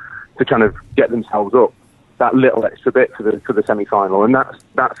to kind of get themselves up. That little extra bit for the semi-final, and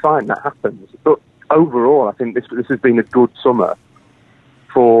that's fine. That happens. But overall, I think this has been a good summer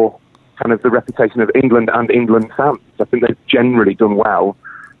for kind of the reputation of England and England fans. I think they've generally done well.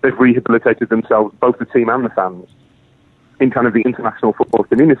 They've rehabilitated themselves, both the team and the fans, in kind of the international football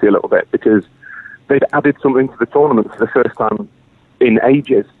community a little bit, because they've added something to the tournament for the first time in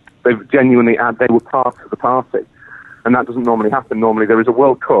ages. They've genuinely they were part of the party, and that doesn't normally happen. Normally there is a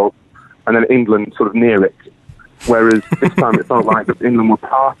World Cup and then England sort of near it, whereas this time it felt like that England were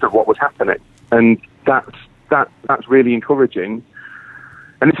part of what was happening, and that's really encouraging.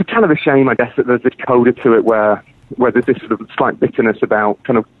 And it's a kind of a shame, I guess, that there's this coda to it where there's this sort of slight bitterness about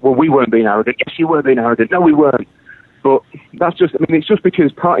kind of, well, we weren't being arrogant. Yes, you were being arrogant. No, we weren't. But that's just, it's just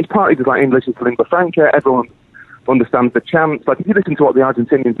because it's partly just like English is lingua franca. Everyone understands the chants. Like, if you listen to what the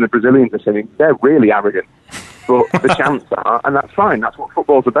Argentinians and the Brazilians are singing, they're really arrogant. But the chants are, and that's fine. That's what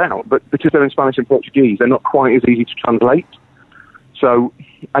football's about. But because they're in Spanish and Portuguese, they're not quite as easy to translate. So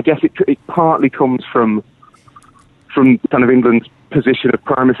I guess it partly comes from kind of England's position of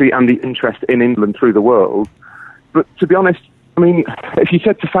primacy and the interest in England through the world. But to be honest, I mean, if you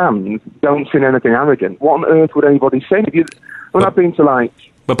said to fans, don't sing anything arrogant, what on earth would anybody sing? I've been to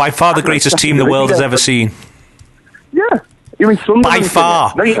But by far the greatest team the world has ever seen. Yeah. You're in Sunderland. By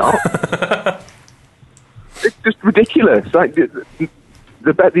far. No, you're not. It's just ridiculous. Like,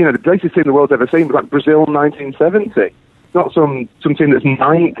 the greatest team the world's ever seen was like Brazil 1970. Not some team that's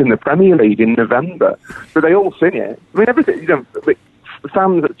ninth in the Premier League in November. But they all sing it. I mean, everything, the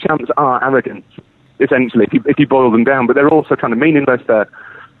fans' chants are arrogant, essentially, if you boil them down, but they're also kind of meaningless.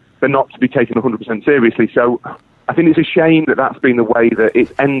 They're not to be taken 100% seriously. So I think it's a shame that that's been the way that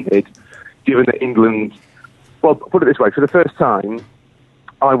it's ended, given that England, well, put it this way, for the first time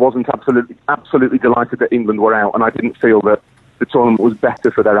I wasn't absolutely delighted that England were out, and I didn't feel that the tournament was better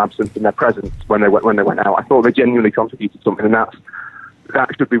for their absence than their presence when they went out. I thought they genuinely contributed something, and that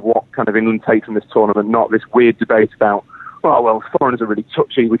should be what kind of England takes from this tournament, not this weird debate about, oh, well, foreigners are really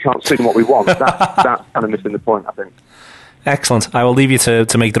touchy, we can't sing what we want. That's kind of missing the point, I think. Excellent. I will leave you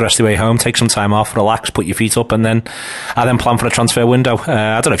to make the rest of the way home, take some time off, relax, put your feet up, and then plan for a transfer window.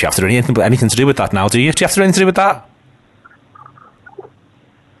 I don't know if you have to do anything to do with that now, do you? Do you have to do anything to do with that?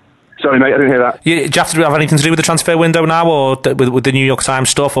 Sorry, mate, I didn't hear that. Do you have to have anything to do with the transfer window now, or with the New York Times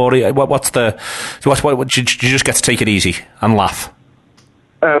stuff, or what? Do you just get to take it easy and laugh?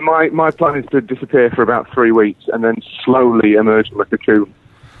 My plan is to disappear for about 3 weeks and then slowly emerge from a cocoon.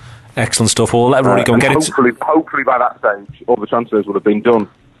 Excellent stuff. Well, we'll let Rory go and get hopefully by that stage, all the transfers will have been done.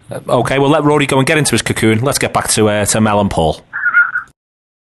 Okay, we'll let Rory go and get into his cocoon. Let's get back to Mel and Paul.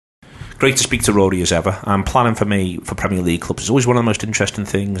 Great to speak to Rory as ever. And planning for me for Premier League clubs is always one of the most interesting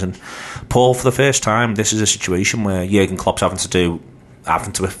things. And Paul, for the first time, this is a situation where Jurgen Klopp's having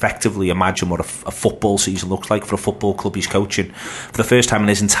to effectively imagine what a football season looks like for a football club he's coaching for the first time in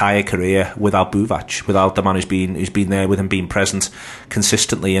his entire career without Buvac, without the man who's been there with him, being present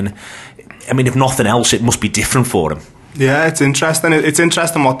consistently. And I mean, if nothing else, it must be different for him. Yeah, it's interesting. It's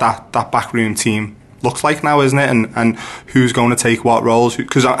interesting what that backroom team looks like now, isn't it? And who's going to take what roles?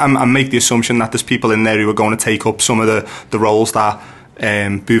 Because I make the assumption that there's people in there who are going to take up some of the roles that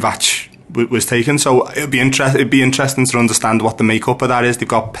Buvac was taken. So it'd be interesting to understand what the makeup of that is. They've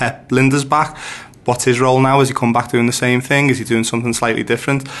got Pep Lijnders back. What's his role now? Has he come back doing the same thing? Is he doing something slightly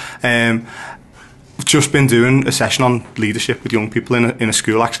different? We've just been doing a session on leadership with young people in a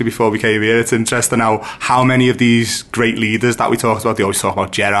school actually before we came here. It's interesting how many of these great leaders that we talked about, they always talk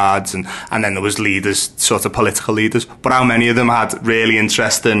about Gerrards and then there was leaders, sort of political leaders, but how many of them had really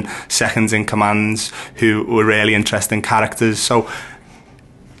interesting seconds in commands who were really interesting characters. So,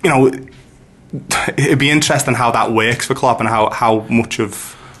 you know, it'd be interesting how that works for Klopp and how much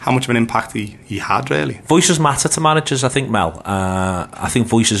of an impact he had, really. Voices matter to managers, I think, Mel. I think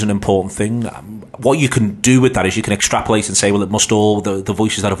voice is an important thing. What you can do with that is you can extrapolate and say, well, it must all the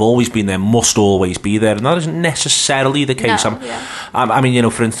voices that have always been there must always be there, and that isn't necessarily the case. No, yeah. I mean, you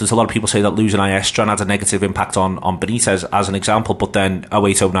know, for instance, a lot of people say that losing Iestran had a negative impact on Benitez as an example, but then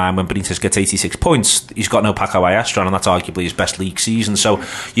 08-09 when Benitez gets 86 points, he's got no Paco Iestran, and that's arguably his best league season. So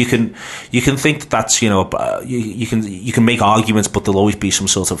you can think that's, you know, you can make arguments, but there'll always be some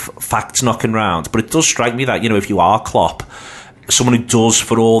sort of facts knocking round. But it does strike me that, you know, if you are Klopp, someone who does,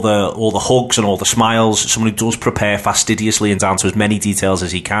 for all the hugs and all the smiles, someone who does prepare fastidiously and down to as many details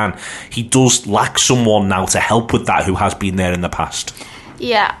as he can, he does lack someone now to help with that who has been there in the past.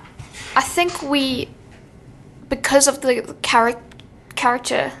 Yeah, I think because of the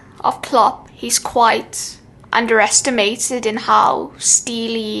character of Klopp, he's quite underestimated in how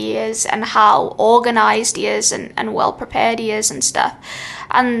steely he is and how organised he is and well prepared he is and stuff.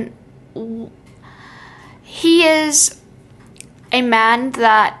 And he is a man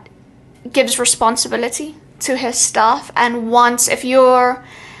that gives responsibility to his staff, and once, if you're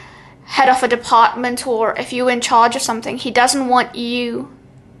head of a department or if you're in charge of something, he doesn't want you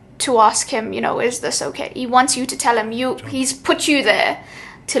to ask him, you know, is this okay? He wants you to tell him. He's put you there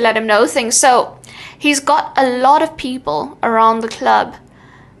to let him know things. So he's got a lot of people around the club,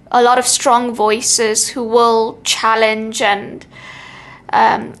 a lot of strong voices who will challenge and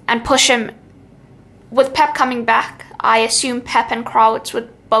push him. With Pep coming back, I assume Pep and Krawietz would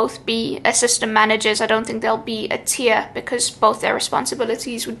both be assistant managers. I don't think they'll be a tier because both their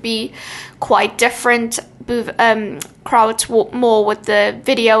responsibilities would be quite different. Krawietz more with the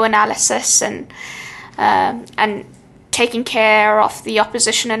video analysis and taking care of the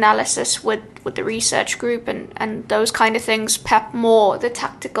opposition analysis with the research group and those kind of things. Pep more the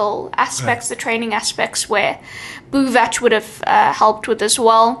tactical aspects, the training aspects, where Buvac would have helped with as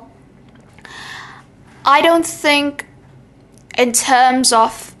well. I don't think in terms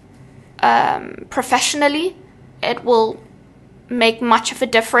of professionally it will make much of a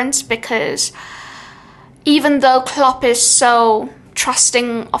difference, because even though Klopp is so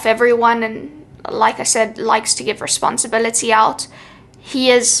trusting of everyone and, like I said, likes to give responsibility out,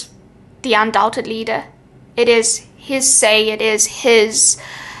 he is the undoubted leader. It is his say, it is his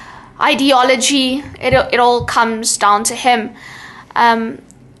ideology, it all comes down to him. I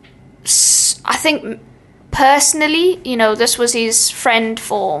think personally, you know, this was his friend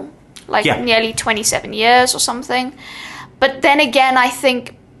for nearly 27 years or something. But then again, I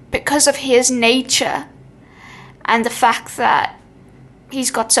think because of his nature and the fact that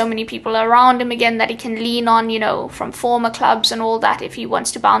he's got so many people around him again that he can lean on, you know, from former clubs and all that, if he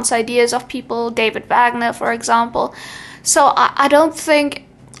wants to bounce ideas off people, David Wagner, for example. So I don't think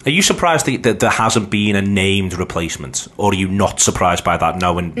Are you surprised that there hasn't been a named replacement, or are you not surprised by that,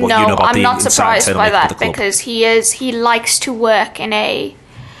 knowing what you know about the inside? No, I'm not surprised by that, club? because he likes to work in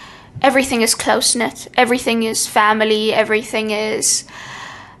everything is close-knit, everything is family, everything is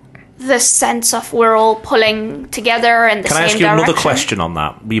the sense of we're all pulling together in the same direction. Can I ask you another question on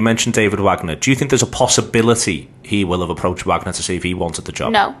that? You mentioned David Wagner. Do you think there's a possibility he will have approached Wagner to see if he wanted the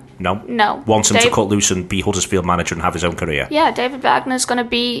job? No. No? Wants him to cut loose and be Huddersfield manager and have his own career? Yeah, David Wagner's going to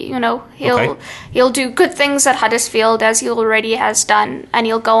be, he'll do good things at Huddersfield, as he already has done, and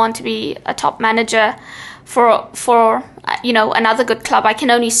he'll go on to be a top manager for another good club. I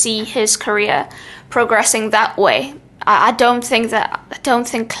can only see his career progressing that way. I don't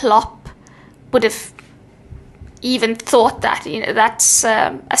think Klopp would have even thought that. That's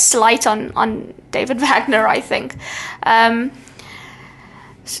a slight on David Wagner, I think.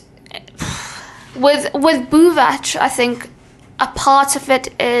 With Buvac, I think a part of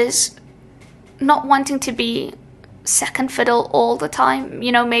it is not wanting to be second fiddle all the time.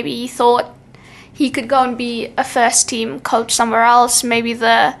 Maybe he thought he could go and be a first team coach somewhere else. Maybe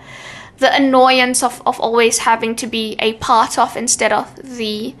the annoyance of always having to be a part of instead of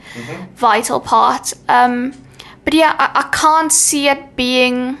the vital part. But yeah, I can't see it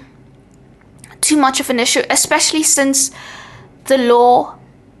being too much of an issue, especially since the law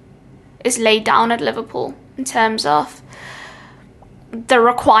is laid down at Liverpool in terms of the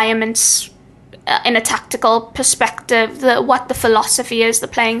requirements in a tactical perspective, what the philosophy is, the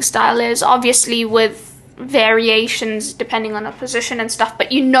playing style is, obviously with variations depending on a position and stuff,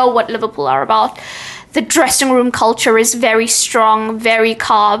 but what Liverpool are about. The dressing room culture is very strong, very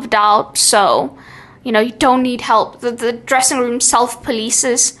carved out, so you don't need help. The dressing room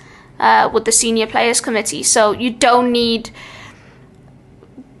self-polices with the senior players committee, so you don't need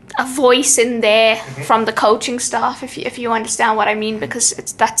a voice in there from the coaching staff, if you understand what I mean, because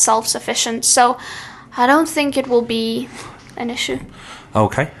it's that self-sufficient. So I don't think it will be an issue.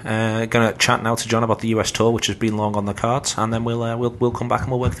 Okay, going to chat now to John about the US tour, which has been long on the cards, and then we'll come back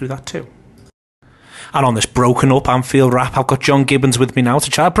and we'll work through that too. And on this broken up Anfield wrap, I've got John Gibbons with me now to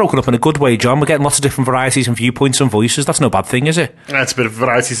chat. Broken up in a good way, John. We're getting lots of different varieties and viewpoints and voices. That's no bad thing, is it? It's a bit of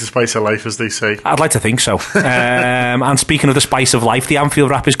variety to spice of life, as they say. I'd like to think so. And speaking of the spice of life, the Anfield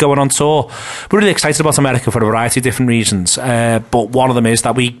wrap is going on tour. We're really excited about America for a variety of different reasons. But one of them is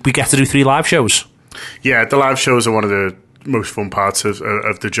that we get to do 3 live shows. Yeah, the live shows are one of the most fun parts of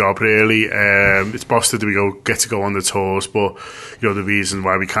the job, really. It's bossed that we get to go on the tours, but the reason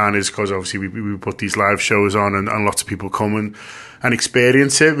why we can is because obviously we put these live shows on and lots of people come and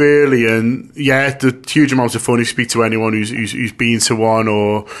experience it, really. And yeah, the huge amounts of fun. If you speak to anyone who's been to one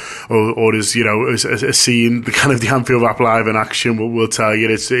or has seen the kind of the Anfield Wrap live in action, will tell you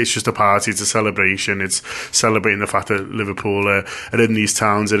it's just a party, it's a celebration. It's celebrating the fact that Liverpool are in these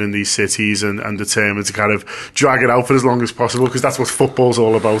towns and in these cities and determined to kind of drag it out for as long as possible, because that's what football's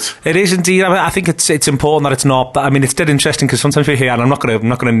all about. It is indeed. I think it's important that it's not. I mean, it's dead interesting, because sometimes we hear, and I'm not going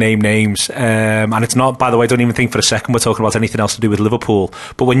to name names, and it's not. By the way, don't even think for a second we're talking about anything else to do with Liverpool.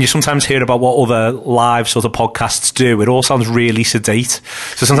 But when you sometimes hear about what other live sort of podcasts do, it all sounds really sedate.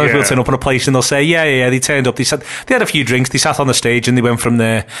 So sometimes we'll turn up in a place and they'll say, yeah, they turned up, they had a few drinks, they sat on the stage and they went from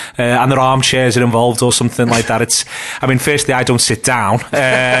there, and their armchairs are involved or something like that. Firstly, I don't sit down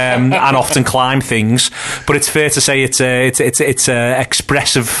and often climb things, but it's fair to say it's a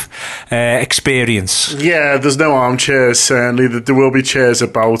expressive experience. Yeah, there's no armchairs, certainly. There will be chairs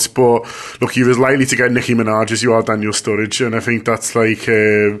about, but look, you're as likely to get Nicki Minaj as you are Daniel Sturridge, and I think that's like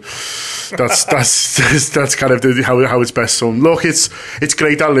that's kind of how it's best sung. Look, it's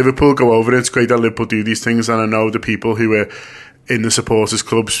great that Liverpool go over it. It's great that Liverpool do these things, and I know the people who are in the supporters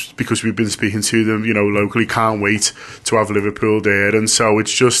clubs, because we've been speaking to them, locally, can't wait to have Liverpool there. And so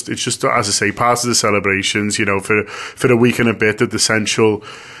it's just as I say, part of the celebrations, for a week and a bit, that the central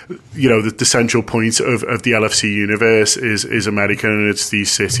point of the LFC universe is America, and it's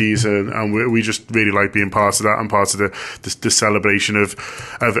these cities, and we just really like being part of that and part of the celebration of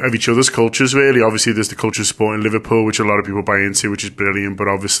each other's cultures, really. Obviously there's the culture of sport in Liverpool, which a lot of people buy into, which is brilliant, but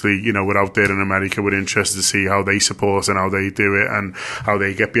obviously we're out there in America, we're interested to see how they support and how they do it and how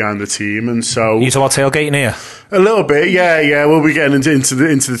they get behind the team. And so you talk about tailgating here a little bit, yeah, we'll be getting into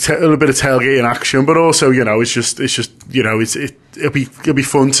a little bit of tailgating action, but also it's just you know, it'll be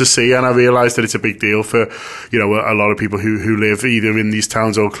fun to see, and I realise that it's a big deal for, you know, a lot of people who live either in these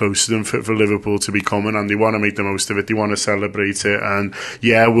towns or close to them for Liverpool to be coming, and they want to make the most of it. They want to celebrate it, and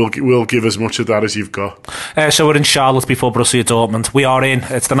yeah, we'll give as much of that as you've got. So we're in Charlotte before Borussia Dortmund. We are in.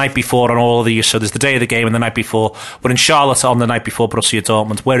 It's the night before on all of these. So there's the day of the game and the night before. We're in Charlotte on the night before Borussia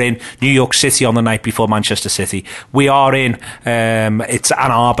Dortmund. We're in New York City on the night before Manchester City. We are in. It's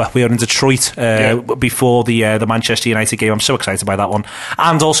Ann Arbor. We are in Detroit before the Manchester United game. I'm so excited by that one.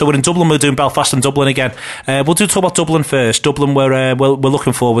 And also we're in Dublin. We're doing Belfast and Dublin again. We'll talk about Dublin first. Dublin we're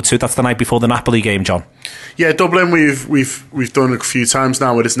looking forward to. That's the night before the Napoli game, John. Yeah, Dublin we've done a few times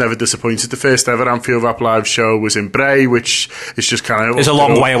now, but it's never disappointed. The first ever Anfield Wrap live show was in Bray, which is just kind of... It's a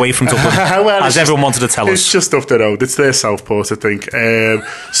long way away from Dublin, well, as everyone wanted to tell us. It's just up the road. It's their Southport, I think.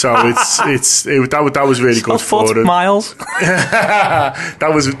 So that was really good for them. Miles.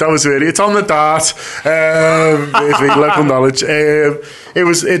 that was really... It's on the dart. Local knowledge.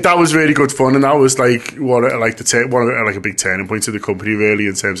 That was really good fun, and that was like a big turning point of the company, really,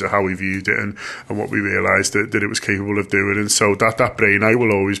 in terms of how we viewed it and what we realised that it was capable of doing. And so that Bray night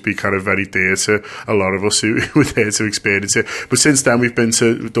will always be kind of very dear to a lot of us who were there to experience it. But since then, we've been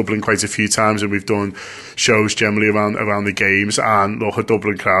to Dublin quite a few times, and we've done shows generally around the games. And look, a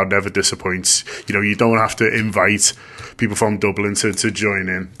Dublin crowd never disappoints. You know, you don't have to invite people from Dublin to join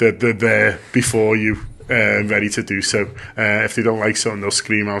in. They're there before you. Ready to do so. If they don't like something, they'll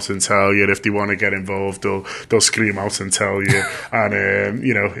scream out and tell you. If they want to get involved, they'll scream out and tell you. And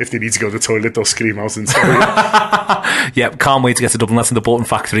you know, if they need to go to the toilet, they'll scream out and tell you. Yeah, can't wait to get to Dublin. That's in the Bolton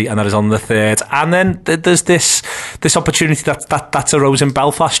Factory, and that is on the 3rd. And then there's this opportunity that's arose in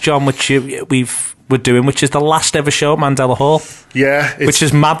Belfast, John, which we're doing, which is the last ever show at Mandela Hall. Yeah, which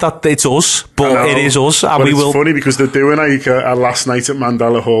is mad that it's us, but it is us, and it's funny because they're doing like a last night at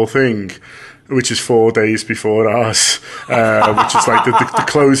Mandela Hall thing, which is 4 days before ours, which is like the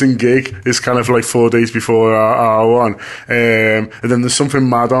closing gig is kind of like 4 days before our one. And then there's something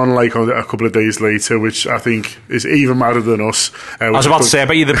mad on like a couple of days later, which I think is even madder than us. I was about to say, I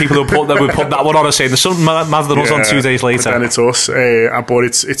bet you the people who put that one on are saying there's something madder than us on 2 days later. But then it's us. But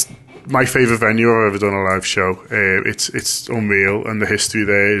it's my favourite venue I've ever done a live show. It's unreal, and the history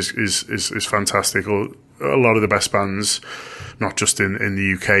there is fantastic. A lot of the best bands, not just in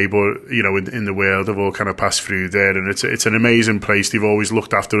the UK, but you know, in the world, have all kind of passed through there, and it's an amazing place. They've always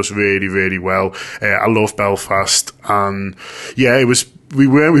looked after us really, really well. I love Belfast, and yeah, it was. We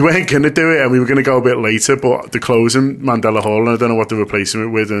weren't going to do it, and we were going to go a bit later, but the closing Mandela Hall, and I don't know what they're replacing it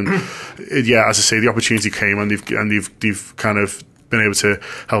with. And yeah, as I say, the opportunity came, and they've kind of been able to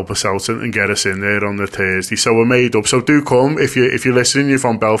help us out and get us in there on the Thursday. So we're made up. So do come if you're listening. You're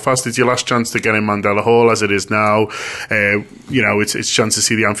from Belfast. It's your last chance to get in Mandela Hall as it is now. You know, it's a chance to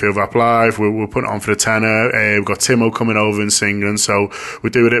see the Anfield Wrap live. We're putting it on for a tenner. We've got Timo coming over and singing. So we're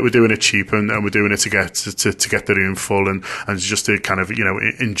doing it cheap, and we're doing it to get the room full and just to kind of, you know,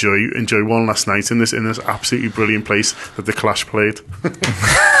 enjoy one last night in this absolutely brilliant place that the Clash played.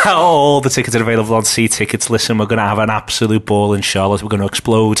 All the tickets are available on C Tickets. Listen, we're going to have an absolute ball in Charlotte. We're going to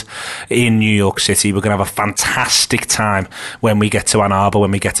explode in New York City. We're going to have a fantastic time when we get to Ann Arbor, when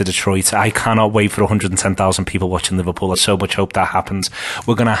we get to Detroit. I cannot wait for 110,000 people watching Liverpool. I so much hope that happens.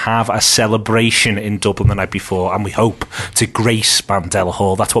 We're going to have a celebration in Dublin the night before, and we hope to grace Mandela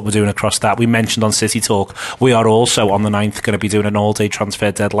Hall. That's what we're doing across that. We mentioned on City Talk, we are also on the 9th going to be doing an all-day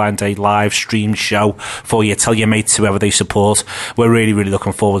transfer deadline day live stream show for you. Tell your mates, whoever they support. We're really, really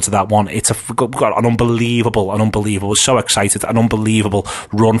looking forward to that one. We've got an unbelievable, we're so excited, an unbelievable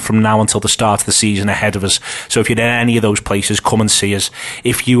run from now until the start of the season ahead of us. So if you're in any of those places, come and see us.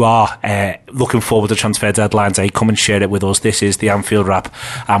 If you are looking forward to transfer deadline day, come and share it with us. This is the Anfield Wrap,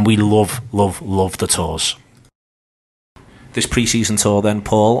 and we love the tours. This pre-season tour then,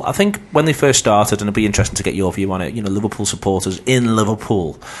 Paul, I think when they first started, and it'd be interesting to get your view on it, you know, Liverpool supporters in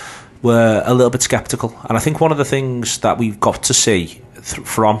Liverpool were a little bit sceptical, and I think one of the things that we've got to see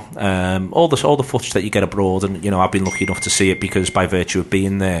from all the footage that you get abroad, and you know, I've been lucky enough to see it because by virtue of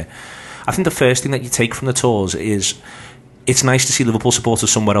being there, I think the first thing that you take from the tours is it's nice to see Liverpool supporters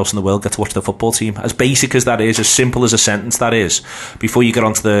somewhere else in the world get to watch their football team. As basic as that is, as simple as a sentence that is, before you get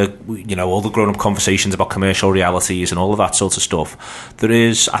onto the, you know, all the grown-up conversations about commercial realities and all of that sort of stuff, there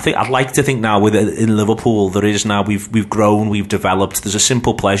is, I'd like to think now in Liverpool, there is now, we've grown, we've developed, there's a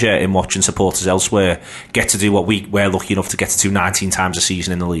simple pleasure in watching supporters elsewhere get to do what we're lucky enough to get to do 19 times a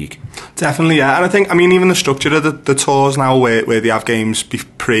season in the league. Definitely, yeah. And I think, I mean, even the structure of the tours now where they have games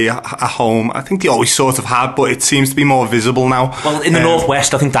pre at home, I think they always sort of have, but it seems to be more visible now. Well, in the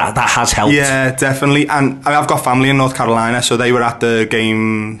Northwest, I think that has helped. Yeah, definitely. And I've got family in North Carolina, so they were at the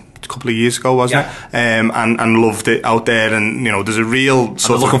game a couple of years ago, wasn't it? And loved it out there, and there's a real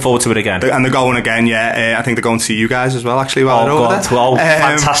sort of... looking forward to it again. And they're going again, I think they're going to see you guys as well, actually, while they're over there.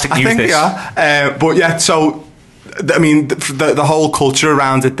 Fantastic news. I think, but yeah, so... I mean, the whole culture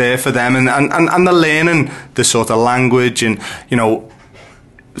around it there for them, and they're learning the sort of language and,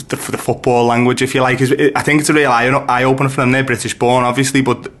 the football language, if you like. I think it's a real eye opener for them. They're British born, obviously,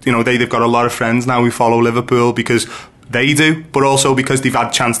 but they've got a lot of friends now who follow Liverpool because they do, but also because they've had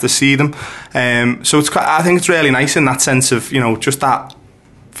a chance to see them. So I think it's really nice in that sense of just that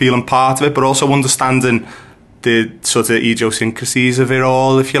feeling part of it, but also understanding the sort of idiosyncrasies of it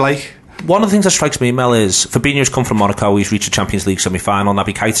all, if you like. One of the things that strikes me, Mel, is Fabinho's come from Monaco. He's reached a Champions League semi-final.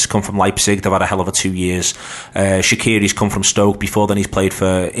 Naby Keita's come from Leipzig. They've had a hell of a 2 years. Shaqiri's come from Stoke. Before then, he's played for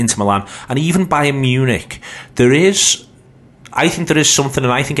Inter Milan. And even Bayern Munich. I think there is something,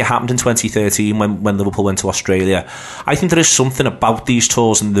 and I think it happened in 2013 when Liverpool went to Australia. I think there is something about these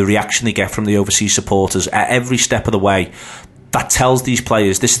tours and the reaction they get from the overseas supporters at every step of the way that tells these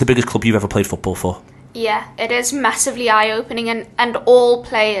players, this is the biggest club you've ever played football for. Yeah, it is massively eye-opening, and all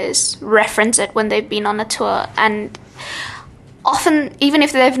players reference it when they've been on a tour. And often, even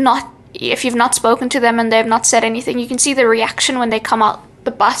if you've not spoken to them and they've not said anything, you can see the reaction when they come out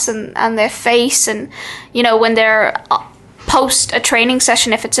the bus and their face, and when they're post a training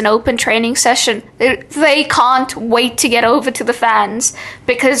session, if it's an open training session, they can't wait to get over to the fans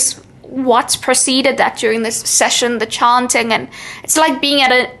because what's preceded that during this session, the chanting, and it's like being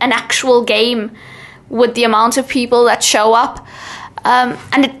at an actual game with the amount of people that show up.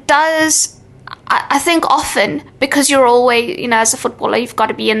 And it does, I think often, because you're always, as a footballer, you've got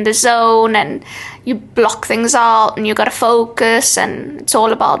to be in the zone and you block things out and you've got to focus, and it's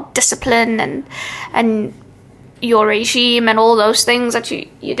all about discipline and your regime and all those things that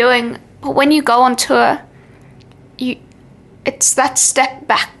you're doing. But when you go on tour, it's that step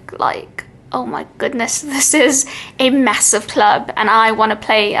back, like, oh my goodness, this is a massive club and I want to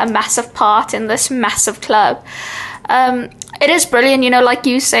play a massive part in this massive club. It is brilliant, like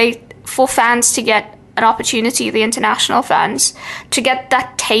you say, for fans to get an opportunity, the international fans, to get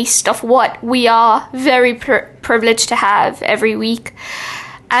that taste of what we are very privileged to have every week.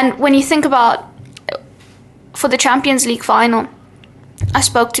 And when you think about, for the Champions League final, I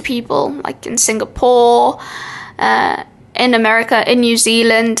spoke to people like in Singapore, in America, in New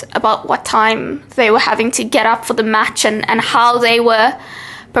Zealand, about what time they were having to get up for the match and how they were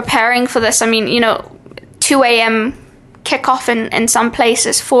preparing for this. I mean, 2 a.m. kickoff in some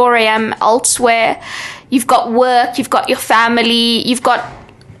places, 4 a.m. elsewhere. You've got work, you've got your family, you've got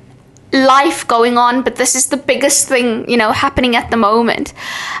life going on, but this is the biggest thing, happening at the moment.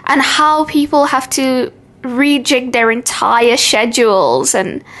 And how people have to rejig their entire schedules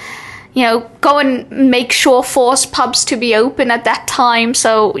and go and make sure force pubs to be open at that time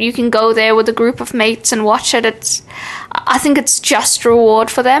so you can go there with a group of mates and watch it. I think it's just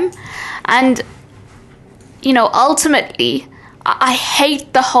reward for them. And, ultimately, I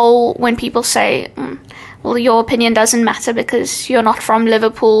hate the whole when people say, well, your opinion doesn't matter because you're not from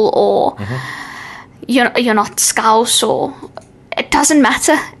Liverpool or you're not Scouse, or it doesn't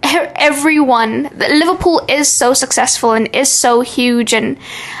matter. Everyone, Liverpool is so successful and is so huge and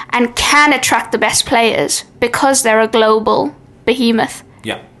can attract the best players because they're a global behemoth.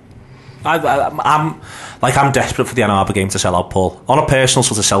 Yeah. I'm desperate for the Ann Arbor game to sell out, Paul. On a personal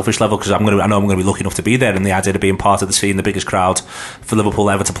sort of selfish level, because I know I'm going to be lucky enough to be there, and the idea of being part of the scene, the biggest crowd for Liverpool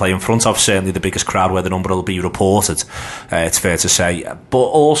ever to play in front of, certainly the biggest crowd where the number will be reported, it's fair to say. But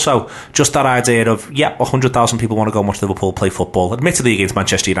also, just that idea of, 100,000 people want to go and watch Liverpool play football. Admittedly against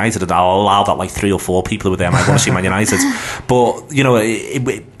Manchester United, and I'll allow that like 3 or 4 people who are there might want to see Man United. But,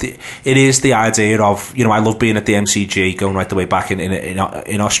 it is the idea of, I love being at the MCG, going right the way back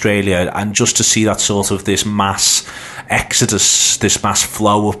in Australia, and just to see that sort of this mass exodus, this mass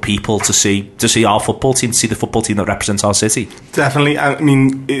flow of people to see our football team, to see the football team that represents our city. Definitely. I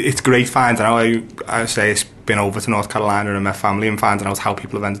mean, it's great finding out. I say it's been over to North Carolina and met family and finding out how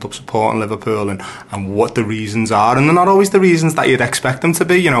people have ended up supporting Liverpool and what the reasons are, and they're not always the reasons that you'd expect them to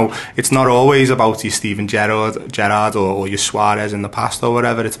be. It's not always about your Steven Gerrard or your Suarez in the past or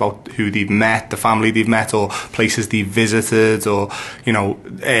whatever. It's about who they've met, the family they've met, or places they've visited, or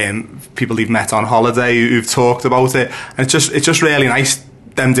people they've met on holiday who've talked about it. And it's just really nice,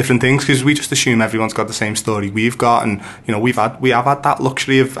 them different things, because we just assume everyone's got the same story we've got, and we have had that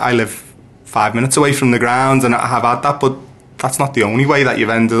luxury of, I live 5 minutes away from the ground and I have had that, but that's not the only way that you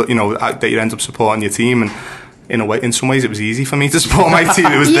end up supporting your team. And in some ways it was easy for me to support my team.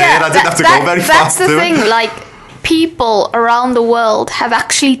 It was there. I didn't have to go very far. That's the thing, like, people around the world have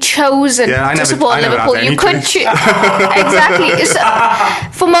actually chosen to support Liverpool. You could choose exactly. So,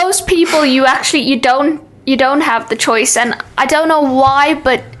 for most people, you don't have the choice, and I don't know why,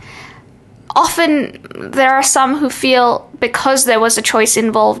 but often there are some who feel because there was a choice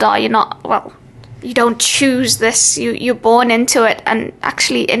involved, you don't choose this, you're born into it. And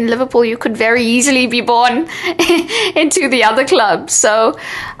actually in Liverpool you could very easily be born into the other club. So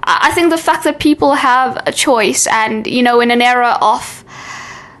I think the fact that people have a choice, and in an era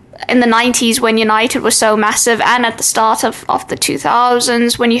in the 90s when United was so massive, and at the start of the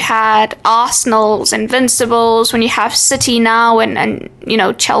 2000s when you had Arsenal's Invincibles, when you have City now and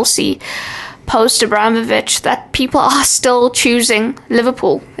Chelsea post Abramovich, that people are still choosing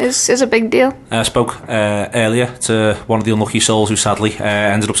Liverpool is a big deal. I spoke earlier to one of the unlucky souls who sadly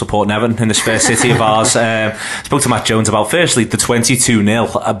ended up supporting Everton in this first city of ours. Spoke to Matt Jones about firstly the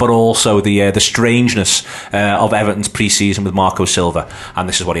 22-0, but also the strangeness of Everton's pre-season with Marco Silva, and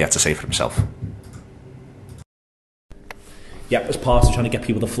this is what he had to say for himself. Yeah, as part of trying to get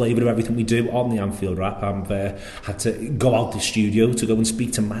people the flavour of everything we do on the Anfield Wrap, I've had to go out the studio to go and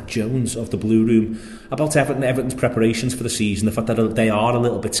speak to Matt Jones of the Blue Room about Everton's preparations for the season, the fact that they are a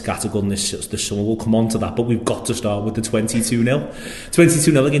little bit scattergun this summer. We'll come on to that, but we've got to start with the 22-0.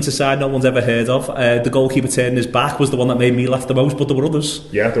 22-0 against a side no one's ever heard of. The goalkeeper turning his back was the one that made me laugh the most, but there were others.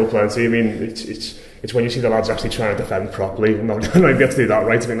 Yeah, there were plenty. I mean, it's when you see the lads actually trying to defend properly and not get to do that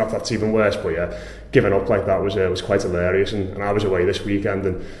right. I think that's even worse, but yeah, giving up like that was quite hilarious. And I was away this weekend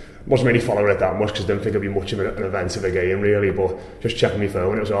and wasn't really following it that much because I didn't think it'd be much of an event of a game really, but just checking my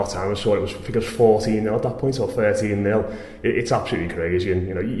phone, it was half time, I saw I think it was 14-0 at that point, or 13-0. It's absolutely crazy, and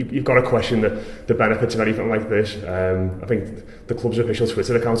you've got to question the benefits of anything like this. I think the club's official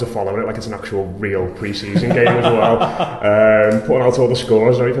Twitter accounts are following it like it's an actual real pre-season game as well, putting out all the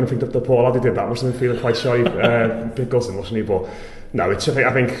scores and everything. I think that the poor lad who did that must have been feeling quite sorry, bit gutted, mustn't he? But no, I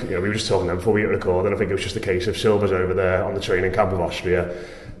think we were just talking then before we hit record, and I think it was just a case of Silva's over there on the training camp of Austria.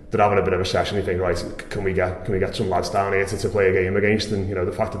 They're having a bit of a session. You think, right, can we get some lads down here to play a game against? And the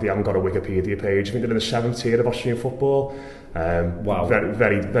fact that they haven't got a Wikipedia page, I think they're in the 7th tier of Austrian football. Wow, very,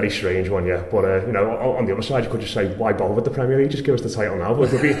 very, very strange one, yeah. But on the other side, you could just say, why bother with the Premier League? Just give us the title now.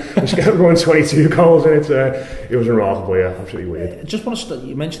 But just get everyone 22 goals, and it was remarkable, yeah, absolutely weird. Just want to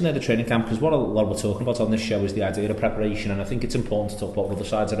you mentioned there the training camp, because what a lot we're talking about on this show is the idea of preparation, and I think it's important to talk about what other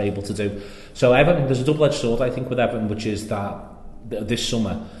sides are able to do. So Everton, there's a double-edged sword, I think, with Everton, which is that this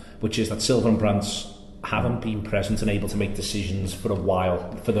summer, which is that Silva and Brandt haven't been present and able to make decisions for a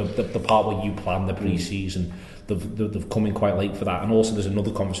while, for the part where you plan the pre-season. They've come in quite late for that, and also there's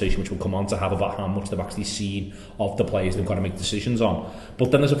another conversation which we'll come on to have about how much they've actually seen of the players they've got to make decisions on. But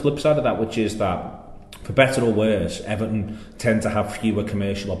then there's a flip side of that, which is that for better or worse, Everton tend to have fewer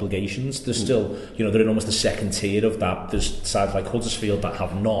commercial obligations. There's still, they're in almost the second tier of that. There's sides like Huddersfield that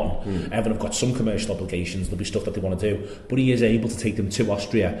have none. Everton have got some commercial obligations. There'll be stuff that they want to do, but he is able to take them to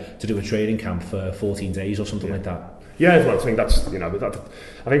Austria to do a training camp for 14 days or something like that. Yeah, well, I think that's,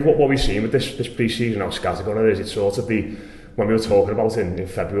 I think what we've seen with this pre-season, how scattergun it is, it's sort of when we were talking about in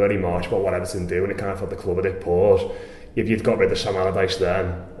February, March, about what Everton do, and it kind of had the club at it pause. If you'd got rid of Sam Allardyce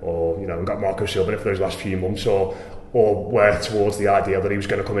then, or and got Marco Silva for those last few months, or worked towards the idea that he was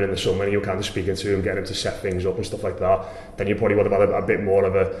going to come in the summer and you were kind of speaking to him, getting him to set things up and stuff like that, then you probably would have had a bit more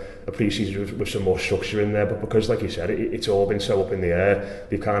of a pre-season with some more structure in there. But because, like you said, it's all been so up in the air,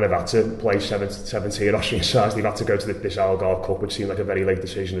 they've kind of had to play 7-tier Austrian sides. They've had to go to this Algarve Cup, which seemed like a very late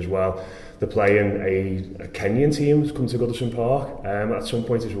decision as well. They're playing a Kenyan team who's come to Goodison Park at some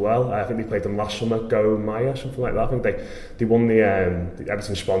point as well. I think they played them last summer, Go Maya, something like that. I think they won the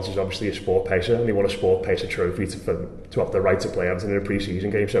Everton sponsors, obviously a Sport Pacer, and they won a Sport Pacer trophy to have the right to play Everton in a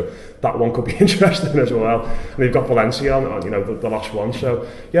pre-season game. So that one could be interesting as well. And they've got Valencia on the last one. So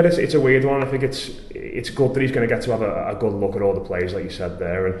yeah, it's a weird one. I think it's good that he's going to get to have a good look at all the players, like you said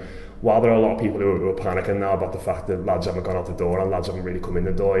there. And while there are a lot of people who are panicking now about the fact that lads haven't gone out the door and lads haven't really come in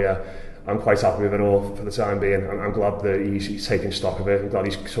the door yet, I'm quite happy with it all for the time being. I'm glad that he's taking stock of it. I'm glad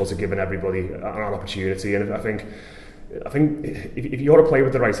he's sort of given everybody an opportunity. And I think if you want to play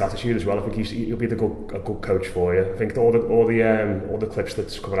with the right attitude as well, I think he'll be a good coach for you. I think all the clips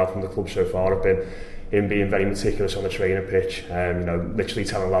that's coming out from the club so far have been him being very meticulous on the training pitch, literally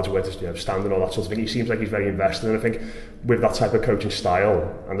telling lads where to stand and all that sort of thing. He seems like he's very invested, and I think with that type of coaching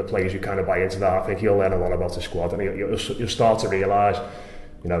style and the players who kind of buy into that, I think he'll learn a lot about the squad, and you'll start to realise,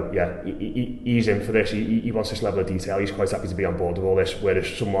 he's in for this. He wants this level of detail. He's quite happy to be on board with all this, whereas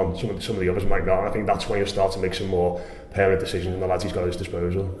some of the others might not. And I think that's when you'll start to make some more permanent decisions, and the lads he's got at his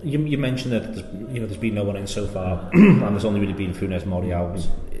disposal. You mentioned that there's been no one in so far, and there's only really been Funes Mori out.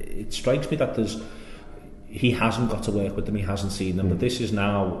 It strikes me that there's he hasn't got to work with them, he hasn't seen them, but this is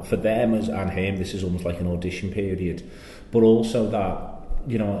now, for them and him, this is almost like an audition period. But also that,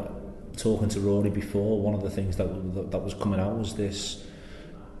 you know, talking to Rory before, one of the things that was coming out was this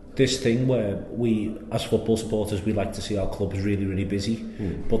thing where we, as football supporters, we like to see our clubs really, really busy,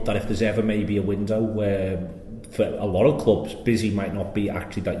 but that if there's ever maybe a window where for a lot of clubs busy might not be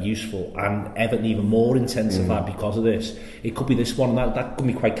actually that useful, and Everton even more intensified because of this, it could be this one, and that could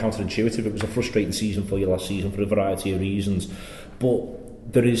be quite counterintuitive. It was a frustrating season for you last season for a variety of reasons,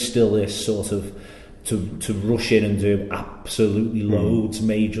 but there is still this sort of to rush in and do absolutely loads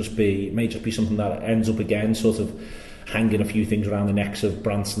may just be something that ends up again sort of hanging a few things around the necks of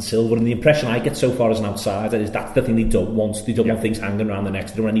Branson Silva. And the impression I get so far as an outsider is that's the thing they don't want. They don't want things hanging around the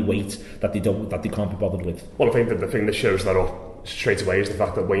necks. They don't want any weight that they can't be bothered with. Well, I think that the thing that shows that up straight away is the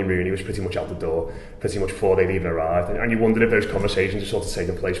fact that Wayne Rooney was pretty much out the door pretty much before they'd even arrived, and you wondered if those conversations had sort of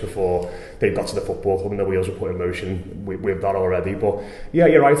taken place before they got to the football club and the wheels were put in motion with that already. But yeah,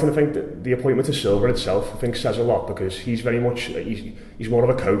 you're right, and I think that the appointment of Silva itself I think says a lot, because he's very much he's more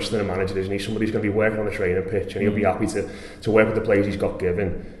of a coach than a manager, isn't he? Somebody who's going to be working on the training pitch, and he'll be happy to work with the players he's got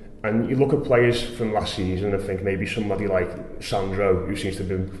given. And you look at players from last season and think maybe somebody like Sandro, who seems to have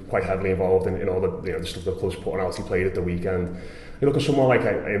been quite heavily involved in all the stuff the club's putting out. He played at the weekend. You look at someone like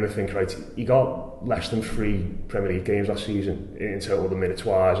him and think, right, he got less than 3 Premier League games last season in total, the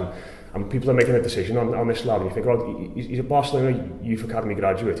minutes-wise, and people are making a decision on this lad, and you think, oh, he's a Barcelona Youth Academy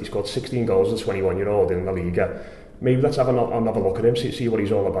graduate, he scored 16 goals as a 21-year-old in La Liga. Maybe let's have another look at him, see what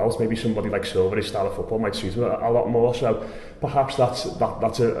he's all about. Maybe somebody like Silva, his style of football, might suit him a lot more. So perhaps that's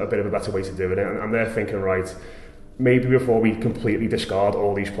a bit of a better way to do it. And they're thinking, right, maybe before we completely discard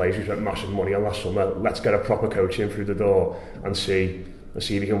all these players we spent massive money on last summer, let's get a proper coach in through the door and see if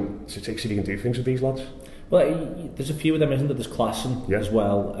he can do things with these lads. Well, there's a few of them, isn't there? There's Klassen as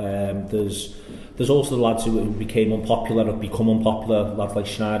well. There's also the lads who became unpopular, have become unpopular, lads like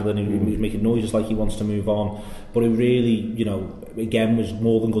Schneiderlin who's making noises like he wants to move on, but who really, you know, again was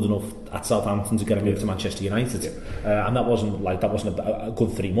more than good enough at Southampton to get a move to Manchester United. And that wasn't a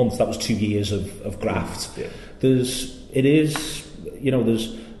good 3 months, that was 2 years of graft.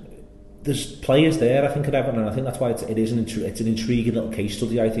 There's players there, I think, at Everton, and I think that's why it's an intriguing little case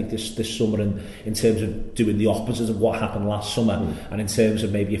study, I think, this summer in terms of doing the opposite of what happened last summer, and in terms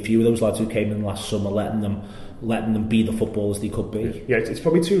of maybe a few of those lads who came in last summer, letting them be the footballers they could be. Yeah, it's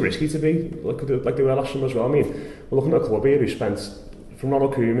probably too risky to be like they were last summer as well. I mean, we're looking at a club here who spent, from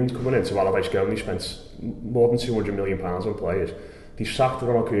Ronald Koeman coming into Allardyce going, he spent more than £200 million on players. He sacked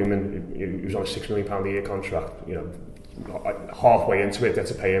Ronald Koeman, who was on a £6 million a year contract, you know, halfway into it, they had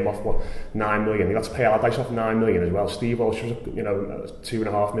to pay him off $9 million. They had to pay Allardyce off $9 million as well. Steve Walsh was,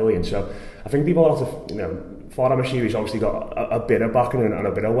 $2.5 million. So I think people have to, Farhad Moshiri's obviously got a bit of backing and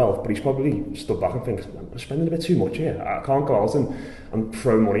a bit of wealth, but he's probably stood back and thinks, I'm spending a bit too much here. I can't go out and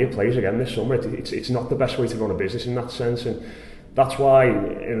throw money at players again this summer. It's not the best way to run a business in that sense, and that's why,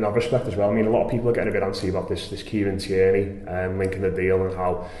 in that respect as well, I mean, a lot of people are getting a bit antsy about this Kieran Tierney linking the deal, and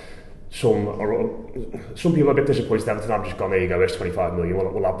how some people are a bit disappointed that Everton have just gone, there you go, here's 25 million,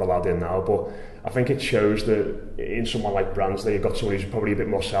 we'll have the lad in now. But I think it shows that in someone like Brands, you've got someone who's probably a bit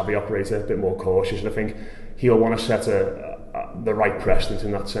more savvy operator, a bit more cautious, and I think he'll want to set the right precedent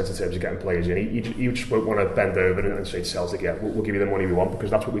in that sense in terms of getting players in. He just won't want to bend over and say to Celtic, yeah, we'll give you the money we want,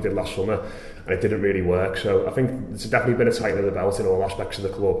 because that's what we did last summer, and it didn't really work. So I think it's definitely been a tightening of the belt in all aspects of the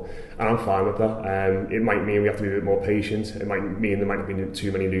club, and I'm fine with that. It might mean we have to be a bit more patient. It might mean there might not be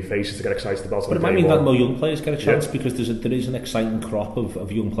too many new faces to get excited about. But it might mean that more young players get a chance, because there is an exciting crop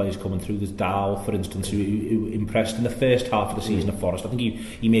of young players coming through. There's Dow, for instance, who impressed in the first half of the season at Forest. I think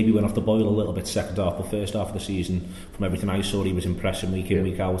he maybe went off the boil a little bit second half, but first half of the season, from everything I saw, he was impressing week in,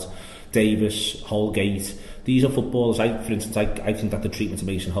 week out. Davis, Holgate, these are footballers. For instance, I think that the treatment of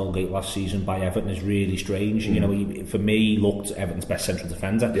Mason Holgate last season by Everton is really strange. For me, he looked Everton's best central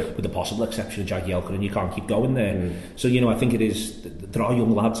defender, with the possible exception of Jagielka, and you can't keep going there. So I think it is, there are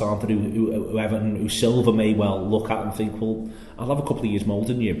young lads, aren't there, who Everton, who Silva may well look at and think, well, I'll have a couple of years mould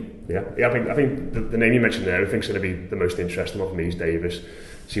in you. I think the name you mentioned there, I think is going to be the most interesting one for me is Davis.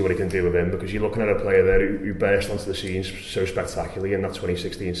 See what he can do with him, because you're looking at a player there who burst onto the scene so spectacularly in that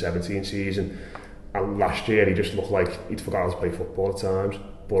 2016-17 season, and last year he just looked like he'd forgotten to play football at times.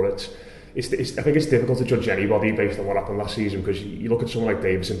 But I think it's difficult to judge anybody based on what happened last season, because you look at someone like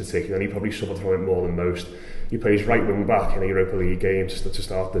Davis in particular, and he probably suffered from it more than most. He plays right wing back in a Europa League game to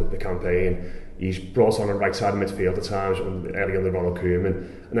start the campaign. He's brought on the right side of midfield at times, early on the Ronald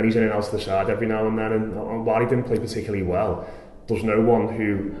Koeman, and then he's in and out to the side every now and then. And while he didn't play particularly well, there's no one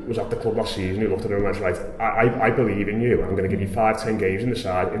who was at the club last season who looked at him and went, right, I believe in you. I'm going to give you 5-10 games in the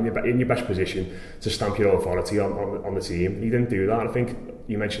side, in your best position to stamp your authority on the team. He didn't do that. I think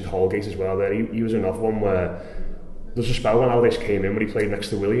you mentioned Holgate as well there. He was another one where there's a spell when Aldiss came in when he played next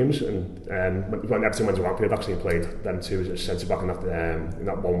to Williams, and when Everton went to Anfield, actually played them two as a centre back in that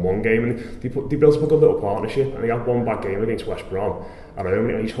 1-1 game, and they built up a good little partnership. And he had one bad game against West Brom at home,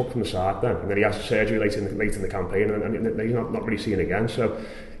 and he's hooked from the side then, and then he has surgery late in the campaign, and he's not really seen again. So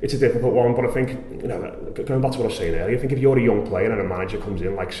it's a difficult one. But I think, you know, going back to what I was saying earlier, I think if you're a young player and a manager comes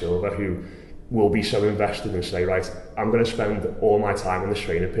in like Silva, who will be so invested and say, right, I'm going to spend all my time on this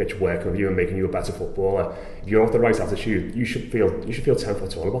training pitch working with you and making you a better footballer. If you don't have the right attitude, you should feel 10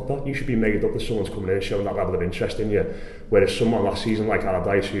 foot tall about that. You should be made up that someone's coming in and showing that level of interest in you. Whereas someone last season like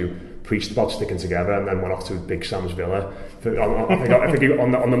Allardyce, who preached about sticking together and then went off to Big Sam's Villa. I think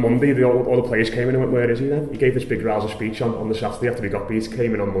on the Monday, all the players came in and went, where is he then? He gave this big rousing speech on the Saturday after he got beat,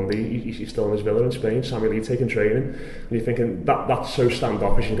 came in on Monday, he's still in his villa in Spain, Samuel Lee taking training. And you're thinking, that's so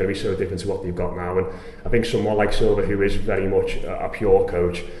standoffish and going to be so different to what they've got now. And I think someone like Silva, who is very much a pure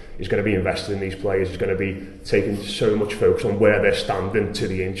coach, is going to be invested in these players, is going to be taking so much focus on where they're standing to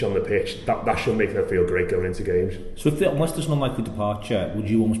the inch on the pitch. That should make them feel great going into games. So unless there's an unlikely departure, would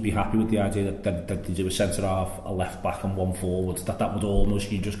you almost be happy with the idea that they do a centre-half, a left-back and one forward, that would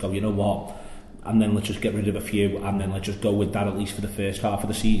almost, you just go, you know what, and then let's just get rid of a few and then let's just go with that at least for the first half of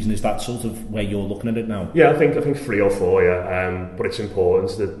the season? Is that sort of where you're looking at it now? Yeah, I think 3 or 4, yeah. But it's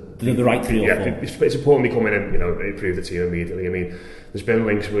important that the right 3 or 4. It's important they come in and, you know, improve the team immediately. I mean, there's been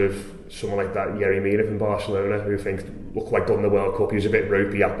links with someone like that, Yerry Mina from Barcelona, who I think looked like good in the World Cup. He was a bit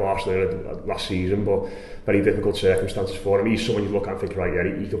ropey at Barcelona last season, but very difficult circumstances for him. He's someone you look at and think, right,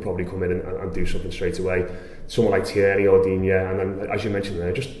 yeah, he could probably come in and do something straight away. Someone like Tierney or Digne, and then, as you mentioned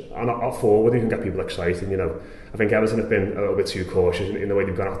there, just at forward, you can get people excited, you know. I think Everton have been a little bit too cautious in the way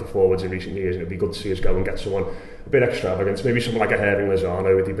they've gone after forwards in recent years, and it'd be good to see us go and get someone a bit extravagant, maybe someone like a Herving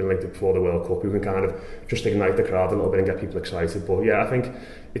Lozano, who they've been linked before the World Cup, who can kind of just ignite the crowd a little bit and get people excited. But yeah, I think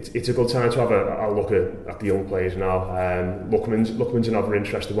it's a good time to have a look at the young players now. Lookman's another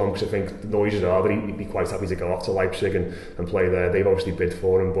interesting one, because I think the noises are that he'd be quite happy to go off to Leipzig and play there. They've obviously bid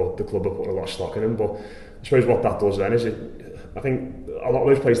for him, but the club are putting a lot of stock in him. But I suppose what that does then is I think a lot of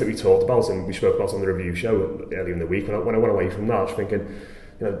those players that we talked about and we spoke about on the review show earlier in the week, when I went away from that, I was thinking,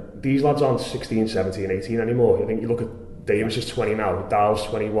 you know, these lads aren't 16, 17, 18 anymore. I think you look at Davis is 20 now, Dow's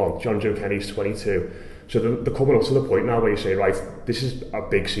 21, John Joe Kenny's 22. So they're coming up to the point now where you say, right, this is a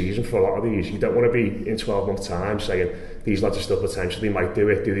big season for a lot of these. You don't want to be in 12 months' time saying these lads are still potential, they might do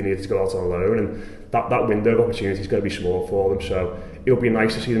it, do they need to go out on loan? And that window of opportunity is going to be small for them. So it'll be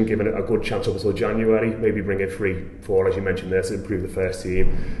nice to see them given a good chance up until January, maybe bring in 3-4, as you mentioned there, to improve the first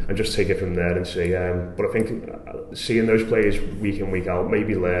team and just take it from there and see. But I think seeing those players week in, week out,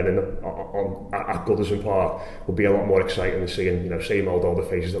 maybe learning at Goodison Park will be a lot more exciting than seeing, you know, same old older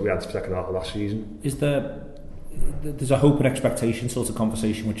faces that we had the second half of last season. Is there's a hope and expectation sort of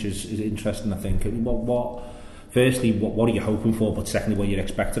conversation, which is interesting, I think. Firstly, what are you hoping for? But secondly, what you're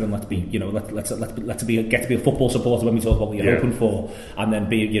expecting, and let's get to be a football supporter when we talk about what you're hoping for, and then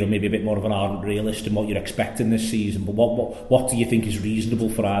be, you know, maybe a bit more of an ardent realist in what you're expecting this season. But what do you think is reasonable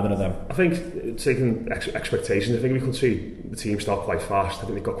for either of them? I think taking expectations, I think we could see the team start quite fast. I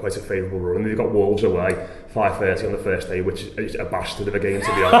think they've got quite a favourable run. They've got Wolves away 5:30 on the first day, which is a bastard of a game,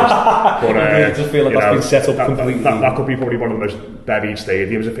 to be honest. But I just feel like that's been set up completely. That could be probably one of the most buried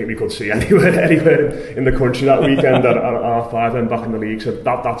stadiums I think we could see anywhere in the country that weekend at R5 and back in the league. So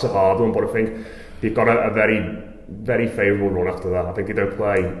that's a hard one, but I think they've got a very, very favourable run after that. I think they don't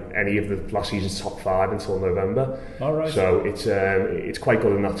play any of the last season's top 5 until November. All right. So it's quite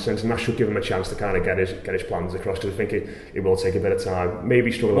good in that sense, and that should give him a chance to kind of get his plans across, because I think it will take a bit of time.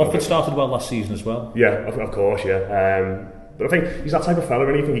 Maybe struggle. Watford started well last season as well. Yeah, of course, yeah. But I think he's that type of fella,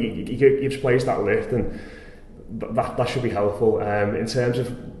 and I think he gives players that lift, and that should be helpful. In terms of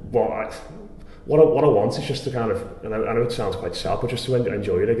what I want is just to kind of, and I know it sounds quite sad, but just to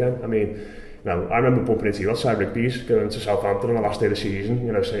enjoy it again. I mean, you know, I remember bumping into you outside Rigby's going to Southampton on the last day of the season,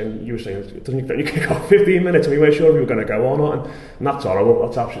 you know, you were saying, don't you kick off 15 minutes, and we weren't sure if we were going to go or not, and that's horrible,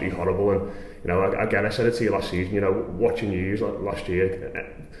 that's absolutely horrible. And, you know, again, I said it to you last season, you know, watching you last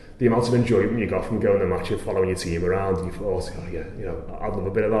year, the amount of enjoyment you got from going to the match and following your team around, you thought, oh yeah, you know, I'd love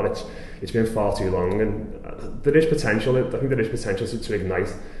a bit of that. It's been far too long, and there is potential. I think there is potential to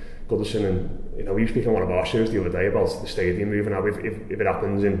ignite Goodison, and you know, we were speaking on one of our shows the other day about the stadium moving out. If it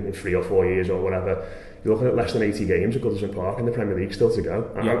happens in 3 or 4 years or whatever, you're looking at less than 80 games at Goodison Park in the Premier League still to go,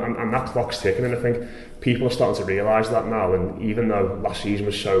 and that clock's ticking. And I think people are starting to realise that now. And even though last season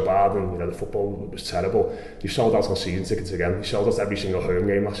was so bad and, you know, the football was terrible, you sold out on season tickets again. You sold out every single home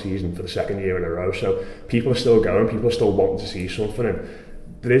game last season for the 2nd year in a row. So people are still going. People are still wanting to see something. And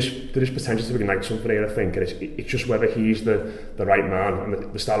there is potential to ignite something here, I think, and it's just whether he's the right man,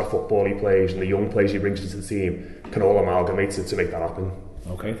 and the style of football he plays and the young players he brings into the team can all amalgamate to make that happen.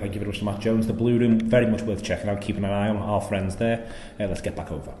 Okay, thank you very much to Matt Jones. The Blue Room, very much worth checking out, keeping an eye on our friends there. Let's get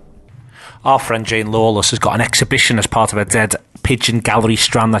back over. Our friend Jane Lawless has got an exhibition as part of her Dead Pigeon Gallery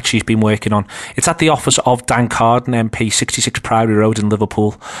strand that she's been working on. It's at the office of Dan Carden, MP, 66 Priory Road in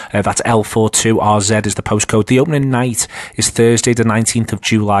Liverpool. That's L42RZ is the postcode. The opening night is Thursday the 19th of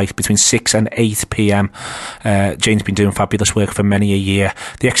July between 6 and 8 p.m. Jane's been doing fabulous work for many a year.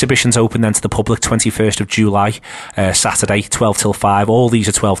 The exhibition's open then to the public 21st of July, Saturday 12 till 5. All these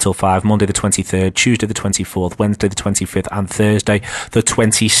are 12 till 5. Monday the 23rd, Tuesday the 24th, Wednesday the 25th and Thursday the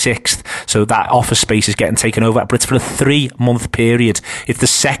 26th. So that office space is getting taken over, but it's for a 3-month period. It's the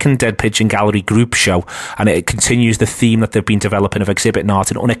second Dead Pigeon Gallery group show, and it continues the theme that they've been developing of exhibiting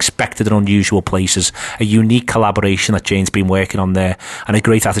art in unexpected and unusual places. A unique collaboration that Jane's been working on there, and a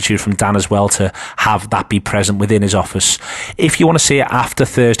great attitude from Dan as well to have that be present within his office. If you want to see it after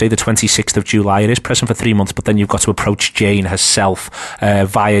Thursday the 26th of July, it is present for 3 months, but then you've got to approach Jane herself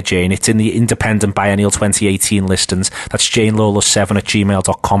via Jane. It's in the Independent Biennial 2018 listings. That's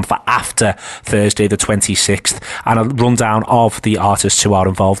janelawless7@gmail.com for after Thursday the 26th. And a rundown of the artists who are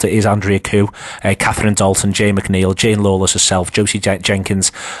involved. It is Andrea Koo, Catherine Dalton, Jay McNeil, Jane Lawless herself, Josie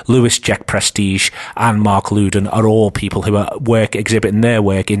Jenkins, Lewis Jack Prestige and Mark Luden are all people who are exhibiting their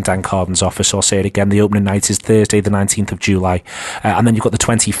work in Dan Carden's office. I'll say it again, the opening night is Thursday the 19th of July, and then you've got the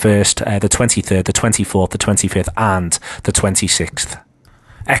 21st, the 23rd, the 24th, the 25th and the 26th.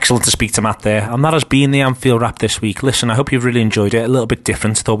 Excellent to speak to Matt there, and that has been the Anfield Wrap this week. Listen, I hope you've really enjoyed it. A little bit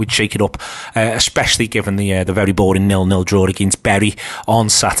different. Thought we'd shake it up, especially given the very boring 0-0 draw against Bury on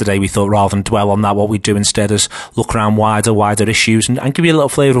Saturday. We thought rather than dwell on that, what we'd do instead is look around wider issues and give you a little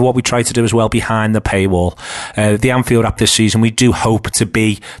flavour of what we try to do as well behind the paywall. The Anfield Wrap this season, we do hope to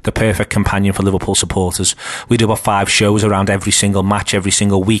be the perfect companion for Liverpool supporters. We do about 5 shows around every single match, every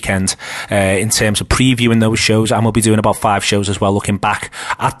single weekend, in terms of previewing those shows, and we'll be doing about 5 shows as well, looking back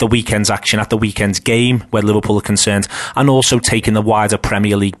at the weekend's action, at the weekend's game where Liverpool are concerned, and also taking the wider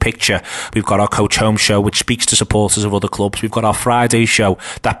Premier League picture. We've got our Coach Home show, which speaks to supporters of other clubs. We've got our Friday show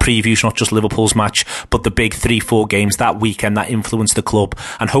that previews not just Liverpool's match, but the big 3-4 games that weekend that influence the club,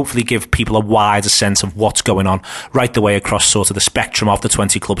 and hopefully give people a wider sense of what's going on right the way across sort of the spectrum of the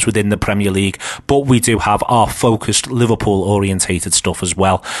 20 clubs within the Premier League. But we do have our focused Liverpool orientated stuff as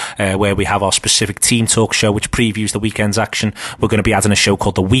well, where we have our specific team talk show, which previews the weekend's action. We're going to be adding a show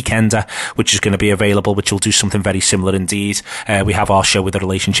called The Weekender, which is going to be available, which will do something very similar indeed. We have our show with the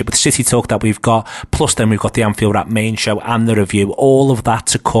relationship with City Talk that we've got, plus then we've got the Anfield Wrap main show and the review. All of that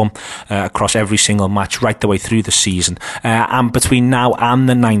to come across every single match right the way through the season. And between now and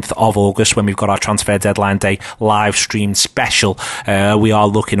the 9th of August, when we've got our transfer deadline day live streamed special, we are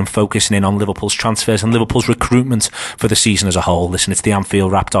looking and focusing in on Liverpool's transfers and Liverpool's recruitment for the season as a whole. Listen, it's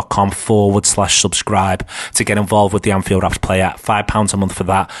theanfieldwrap.com/subscribe to get involved with the Anfield Wrap player. £5 a month for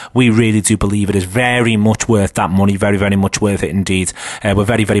that. We really do believe it is very much worth that money, very, very much worth it indeed. We're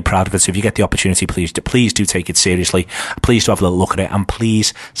very, very proud of it. So if you get the opportunity, please do take it seriously. Please do have a little look at it, and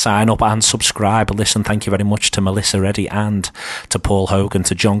please sign up and subscribe. Listen, thank you very much to Melissa Reddy and to Paul Hogan,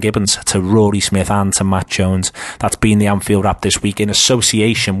 to John Gibbons, to Rory Smith and to Matt Jones. That's been the Anfield Wrap this week in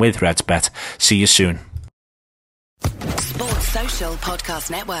association with RedsBet. See you soon. Sports Social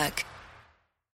Podcast Network.